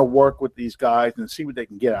want to work with these guys and see what they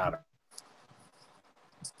can get out of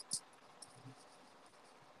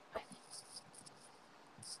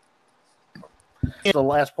them. The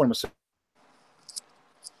last point was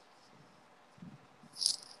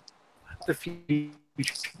the future,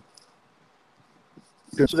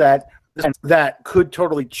 so that could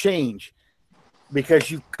totally change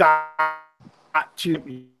because you've got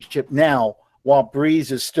to chip now while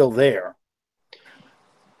Breeze is still there.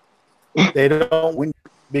 They don't win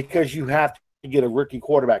because you have to get a rookie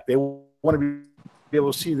quarterback. They want to be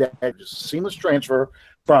able to see that seamless transfer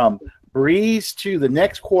from Breeze to the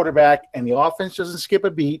next quarterback, and the offense doesn't skip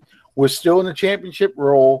a beat. We're still in the championship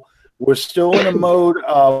role. We're still in a mode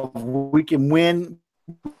of we can win,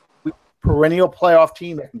 perennial playoff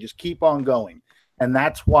team that can just keep on going. And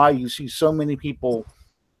that's why you see so many people,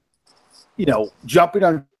 jumping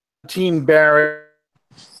on Team Barrett.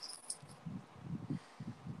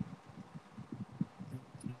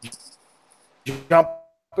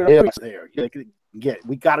 Jumping there.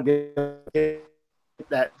 We got to get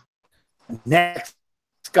that next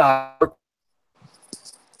guy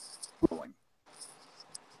going.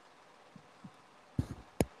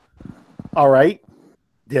 All right.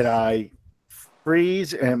 Did I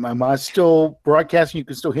freeze? Am I still broadcasting? You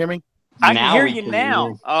can still hear me? I can hear you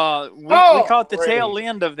now. We caught the tail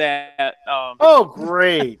end of that.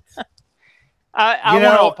 Great. I want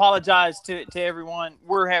to apologize to everyone.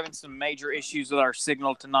 We're having some major issues with our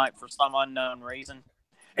signal tonight for some unknown reason.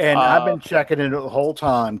 And I've been checking it the whole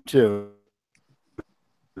time, too.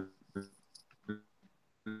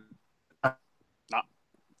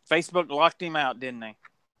 Facebook locked him out, didn't they?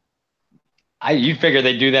 You figure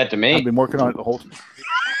they'd do that to me? I've been working on it the whole time.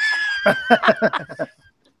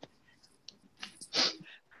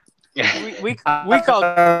 we called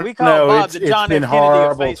Bob the John F. Kennedy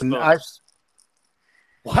of Facebook.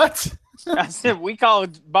 What? I said we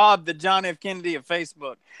called Bob the John F. Kennedy of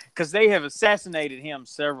Facebook because they have assassinated him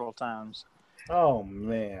several times. Oh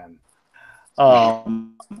man,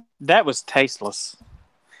 that was tasteless.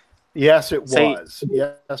 Yes, it was.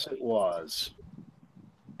 Yes, it was.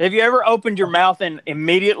 Have you ever opened your mouth and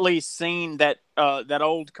immediately seen that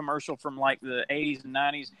old commercial from like the 80s and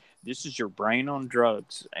 90s? This is your brain on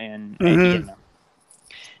drugs, and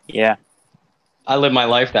yeah. I live my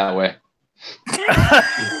life that way.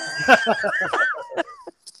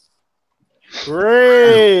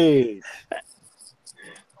 Great.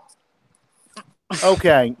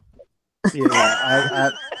 Okay. Yeah,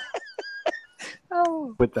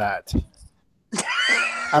 with that.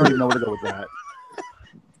 I don't even know where to go with that.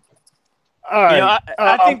 All right.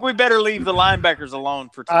 I think we better leave the linebackers alone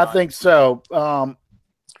for tonight. I think so.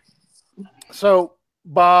 So,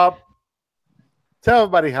 Bob, tell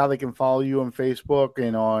everybody how they can follow you on Facebook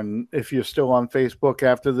and if you're still on Facebook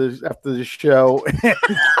after this show.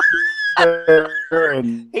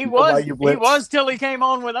 He was till he came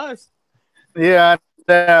on with us. Yeah,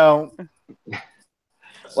 I know.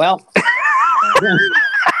 Well,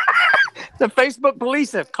 the Facebook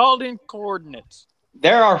police have called in coordinates.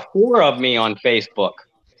 There are 4 of me on Facebook.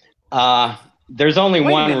 There's only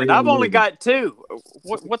one. I've only got 2.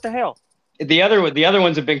 What the hell? The other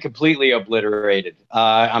ones have been completely obliterated.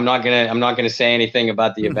 I'm not gonna say anything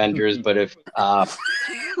about the Avengers, but if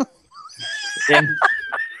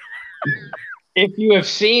you have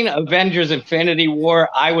seen Avengers Infinity War,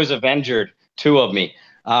 I was Avengered, 2 of me.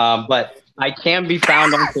 But I can be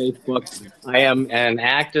found on Facebook. I am an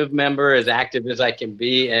active member, as active as I can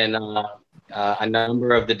be, in a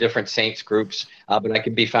number of the different Saints groups. But I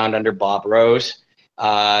can be found under Bob Rose.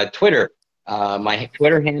 Twitter. My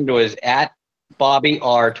Twitter handle is at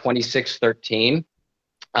BobbyR2613,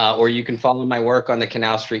 or you can follow my work on the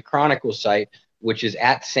Canal Street Chronicle site, which is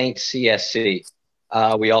at Saints CSC.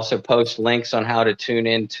 We also post links on how to tune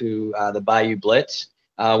into the Bayou Blitz,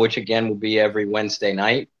 which again will be every Wednesday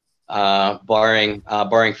night, barring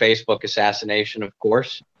Facebook assassination, of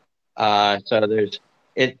course. So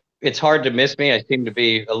it's hard to miss me. I seem to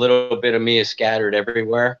be a little bit of me is scattered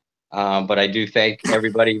everywhere. But I do thank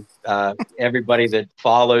everybody that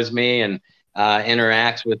follows me and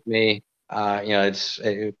interacts with me.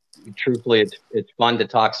 Truthfully, it's fun to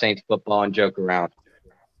talk Saints football and joke around.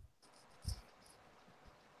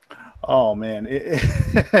 Oh man,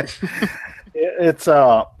 it's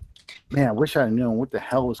man, I wish I'd known what the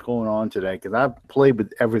hell was going on today, because I've played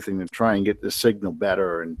with everything to try and get the signal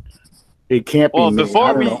better, and it can't be me.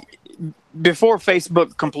 Before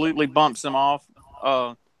Facebook completely bumps them off,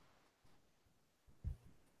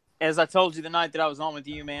 as I told you the night that I was on with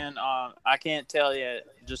you, man, I can't tell you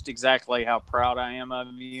just exactly how proud I am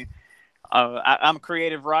of you. I'm a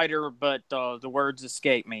creative writer, but the words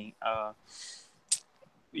escape me. I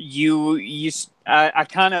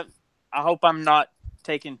hope I'm not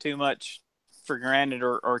taking too much for granted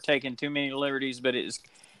or taking too many liberties, but it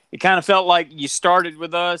kind of felt like you started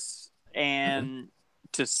with us, and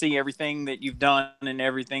to see everything that you've done and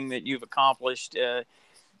everything that you've accomplished,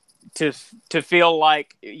 to feel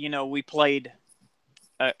like, we played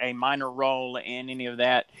a minor role in any of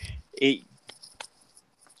that, it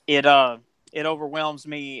overwhelms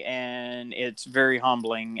me, and it's very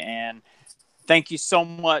humbling. And thank you so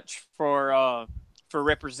much for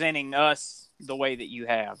representing us the way that you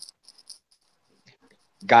have.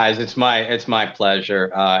 Guys, it's my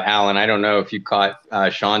pleasure. Alan, I don't know if you caught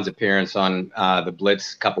Sean's appearance on the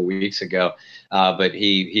Blitz a couple weeks ago, but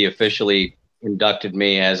he officially inducted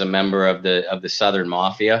me as a member of the Southern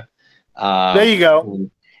Mafia. There you go.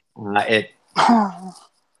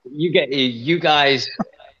 You guys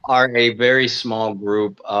are a very small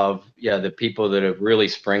group of the people that have really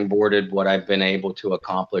springboarded what I've been able to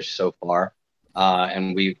accomplish so far.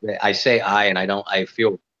 And I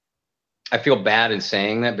feel bad in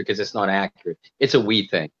saying that, because it's not accurate. It's a we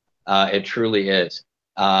thing. It truly is.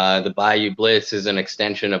 The Bayou Blitz is an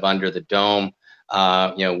extension of Under the Dome.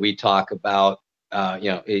 We talk about,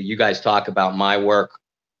 you guys talk about my work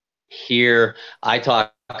here. I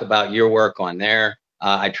talk about your work on there.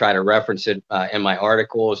 I try to reference it in my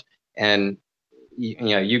articles, and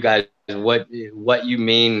you guys, what you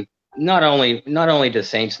mean, not only to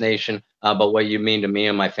Saints Nation, but what you mean to me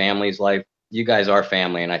and my family's life. You guys are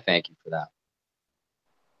family, and I thank you for that.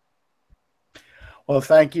 Well,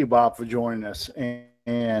 thank you, Bob, for joining us.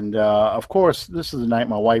 And of course, this is the night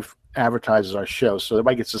my wife advertises our show, so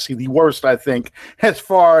everybody gets to see the worst, I think, as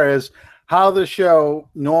far as how the show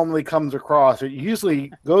normally comes across. It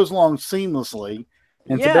usually goes along seamlessly,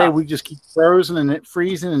 and today we just keep freezing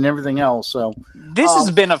and everything else. So this has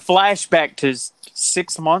been a flashback to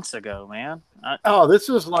 6 months ago, man. This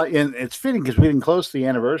is like, and it's fitting because we're getting close to the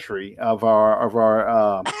anniversary of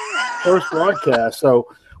our first broadcast. So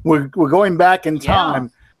we're going back in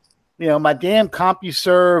time. Yeah. My damn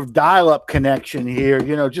CompuServe dial-up connection here,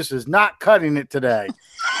 just is not cutting it today.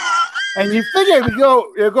 And you think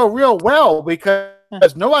it'll go real well,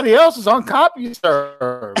 because nobody else is on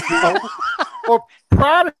CompuServe or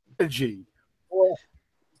Prodigy.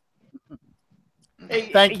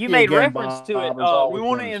 Thank you. You made again, reference Bob, to it. We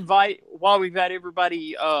want to invite, while we've got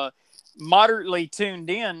everybody moderately tuned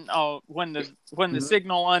in, when the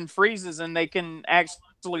signal unfreezes and they can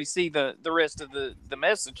actually see the rest of the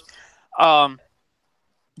message.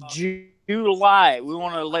 July, we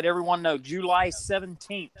want to let everyone know, July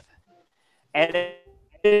 17th. At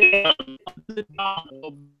their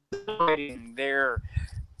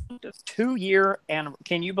 2-year, and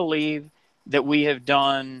can you believe that we have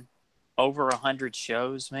done over 100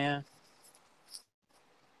 shows, man?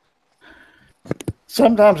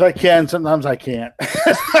 Sometimes I can, sometimes I can't.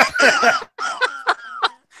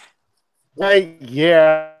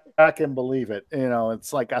 I can believe it.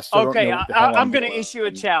 It's like I still don't know what the hell I'm going to issue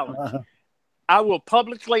a challenge. I will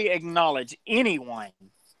publicly acknowledge anyone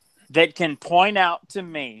that can point out to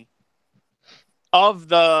me, of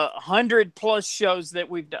the 100+ shows that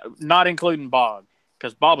we've done, not including Bob,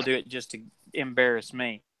 because Bob will do it just to embarrass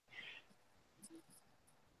me.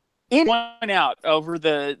 Anyone out over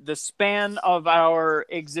the span of our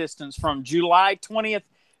existence from July 20th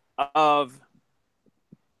of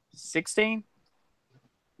 16?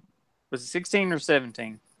 Was it 16 or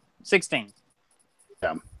 17? 16.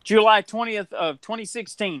 Yeah. July 20th of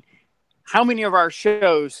 2016. How many of our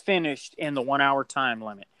shows finished in the 1 hour time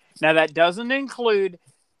limit? Now, that doesn't include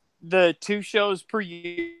the 2 shows per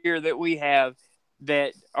year that we have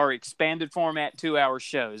that are expanded format 2-hour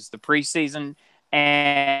shows, the preseason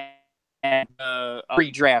and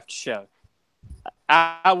pre-draft show.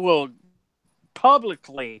 I will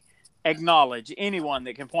publicly acknowledge anyone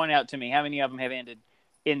that can point out to me how many of them have ended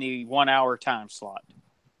in the 1 hour time slot.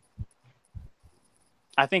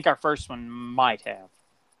 I think our first one might have.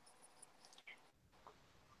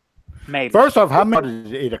 Maybe. First off, how many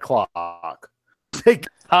is 8 o'clock?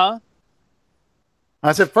 Huh?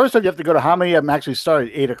 I said, first off, you have to go to how many of them actually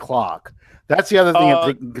started at 8 o'clock. That's the other thing to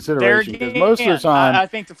take into consideration. Because most of the time, I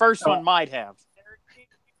think the first one might have.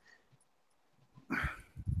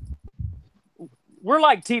 We're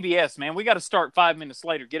like TBS, man. We got to start 5 minutes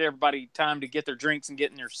later. Get everybody time to get their drinks and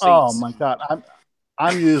get in their seats. Oh my God,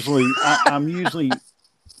 I'm usually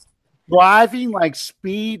driving like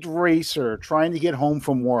Speed Racer, trying to get home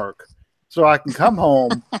from work, so I can come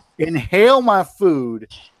home, inhale my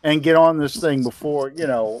food, and get on this thing before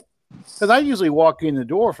because I usually walk in the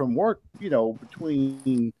door from work,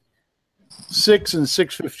 between 6 and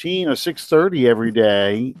 6:15 or 6:30 every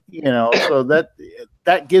day, so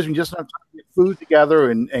that gives me just enough time to get food together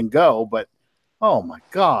and go. But oh my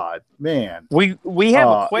God, man, we have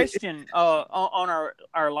a question on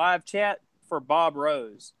our live chat for Bob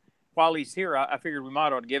Rose. While he's here, I figured we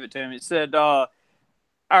might ought to give it to him. It said, our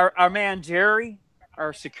man Jerry,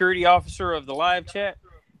 our security officer of the live chat,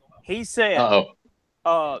 he said,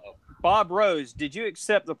 Bob Rose, did you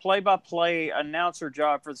accept the play-by-play announcer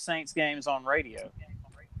job for the Saints games on radio?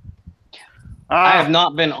 I have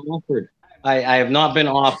not been offered. I have not been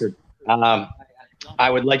offered. I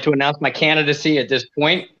would like to announce my candidacy at this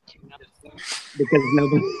point because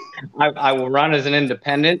I will run as an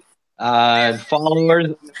independent. Followers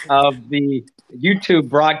of the YouTube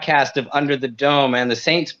broadcast of Under the Dome and the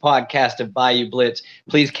Saints podcast of Bayou Blitz,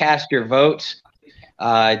 please cast your votes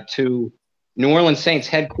to New Orleans Saints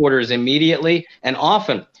headquarters immediately and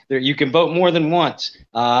often. You can vote more than once.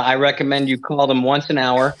 I recommend you call them once an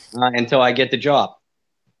hour until I get the job.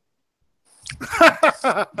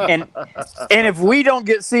 and if we don't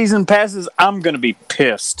get season passes, I'm going to be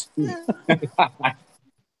pissed.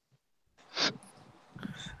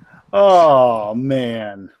 Oh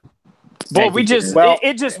man! Boy,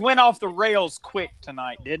 it just went off the rails quick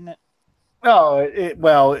tonight, didn't it? Oh,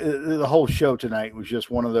 the whole show tonight was just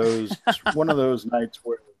one of those nights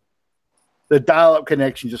where the dial-up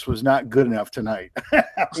connection just was not good enough tonight.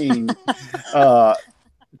 I mean,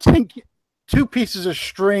 2 pieces of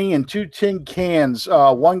string and 2 tin cans,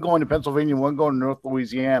 one going to Pennsylvania, one going to North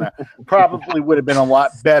Louisiana, probably would have been a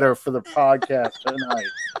lot better for the podcast tonight.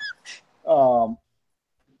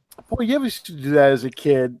 Boy, you ever used to do that as a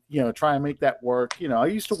kid, try and make that work. I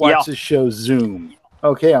used to watch this show Zoom,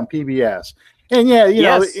 on PBS. And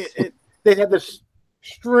they had this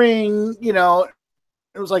string,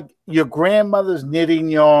 it was like your grandmother's knitting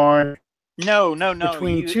yarn. No.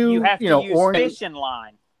 Between you have to use orange fishing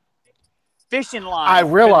line. Fishing line. I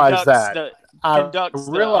realize that. Conducts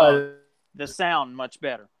the sound much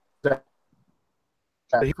better. The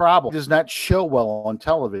problem does not show well on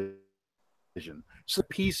television. It's a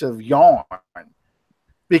piece of yarn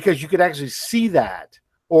because you could actually see that,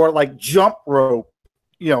 or like jump rope,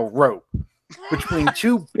 rope between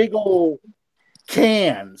 2 big old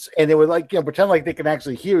cans, and they would pretend like they can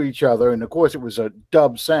actually hear each other. And of course, it was a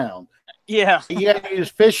dub sound. Yeah, you had to use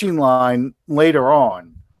fishing line later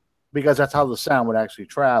on because that's how the sound would actually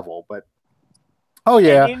travel. But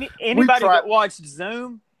anybody that watched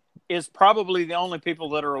Zoom is probably the only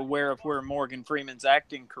people that are aware of where Morgan Freeman's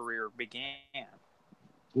acting career began.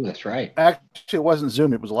 Ooh, that's right. Actually, it wasn't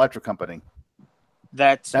Zoom; it was Electric Company.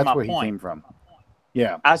 That's my where point. He came from.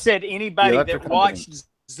 Yeah, I said anybody that watched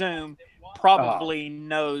Zoom probably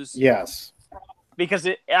knows. Yes, because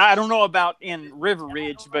I don't know about in River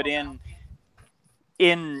Ridge, but in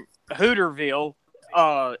Hooterville,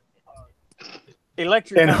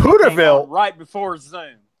 Electric in Company Hooterville right before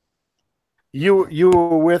Zoom. You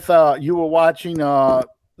were watching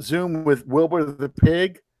Zoom with Wilbur the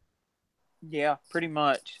Pig. Yeah, pretty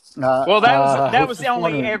much. Well, that was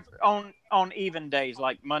only on even days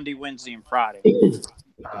like Monday, Wednesday, and Friday.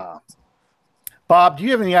 Bob, do you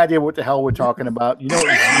have any idea what the hell we're talking about? You know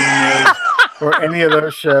what Zoom is, or any of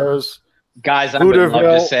those shows? Guys, I would love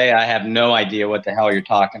to say I have no idea what the hell you're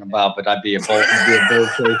talking about, but I'd be a bold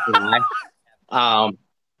choice tonight.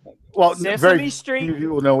 Well, Sesame Street, you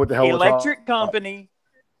people know what the hell Electric Company,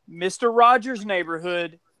 Mr. Rogers'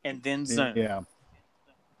 Neighborhood, and then Zoom.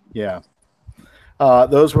 Yeah.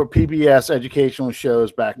 Those were PBS educational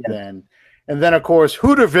shows back then. And then, of course,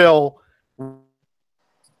 Hooterville.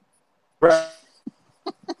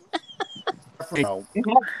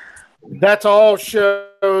 That's all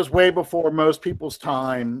shows way before most people's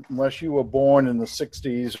time, unless you were born in the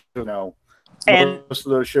 60s, And most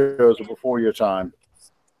of those shows are before your time.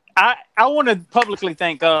 I want to publicly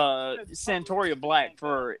thank Santoria Black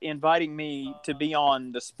for inviting me to be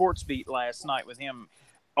on the Sports Beat last night with him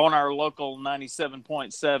on our local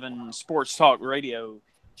 97.7 Sports Talk radio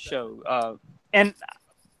show. And,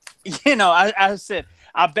 I said,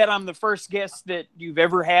 I bet I'm the first guest that you've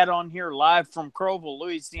ever had on here live from Crowville,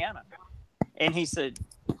 Louisiana. And he said,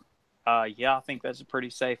 yeah, I think that's a pretty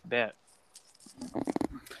safe bet.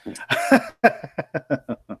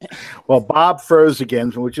 Well, Bob froze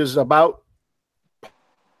again, which is about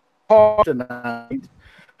tonight.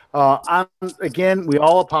 Again, we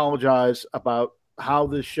all apologize about how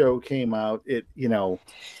this show came out.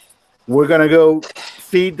 We're going to go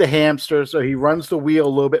feed the hamster so he runs the wheel a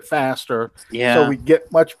little bit faster. Yeah. So we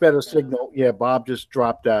get much better signal. Yeah, Bob just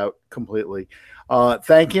dropped out completely.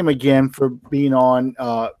 Thank him again for being on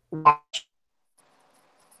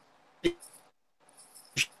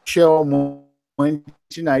show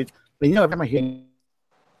Wednesday night. Every time I hear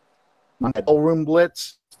my ballroom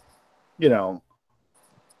blitz, don't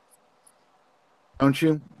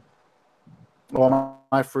you? Or am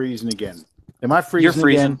I freezing again? Am I freezing? You're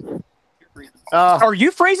freezing. Again? Are you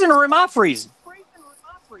freezing or am I freezing?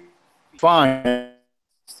 Fine.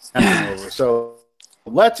 So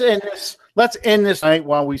let's end this night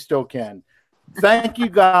while we still can. Thank you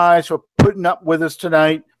guys for putting up with us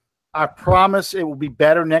tonight. I promise it will be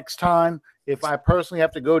better next time. If I personally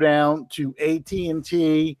have to go down to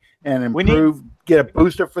AT&T and improve, get a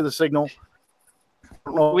booster for the signal.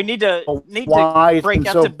 We need to break out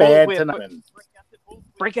the bullwhip.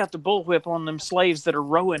 Break out the bullwhip on them slaves that are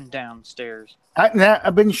rowing downstairs.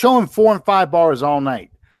 I've been showing 4 and 5 bars all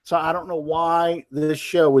night, so I don't know why this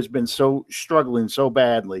show has been struggling so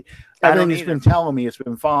badly. Everybody's been telling me it's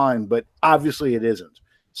been fine, but obviously it isn't.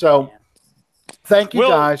 So thank you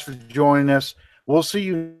guys for joining us. We'll see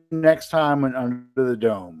you next time on Under the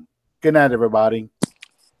Dome. Good night, everybody.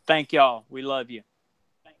 Thank y'all. We love you.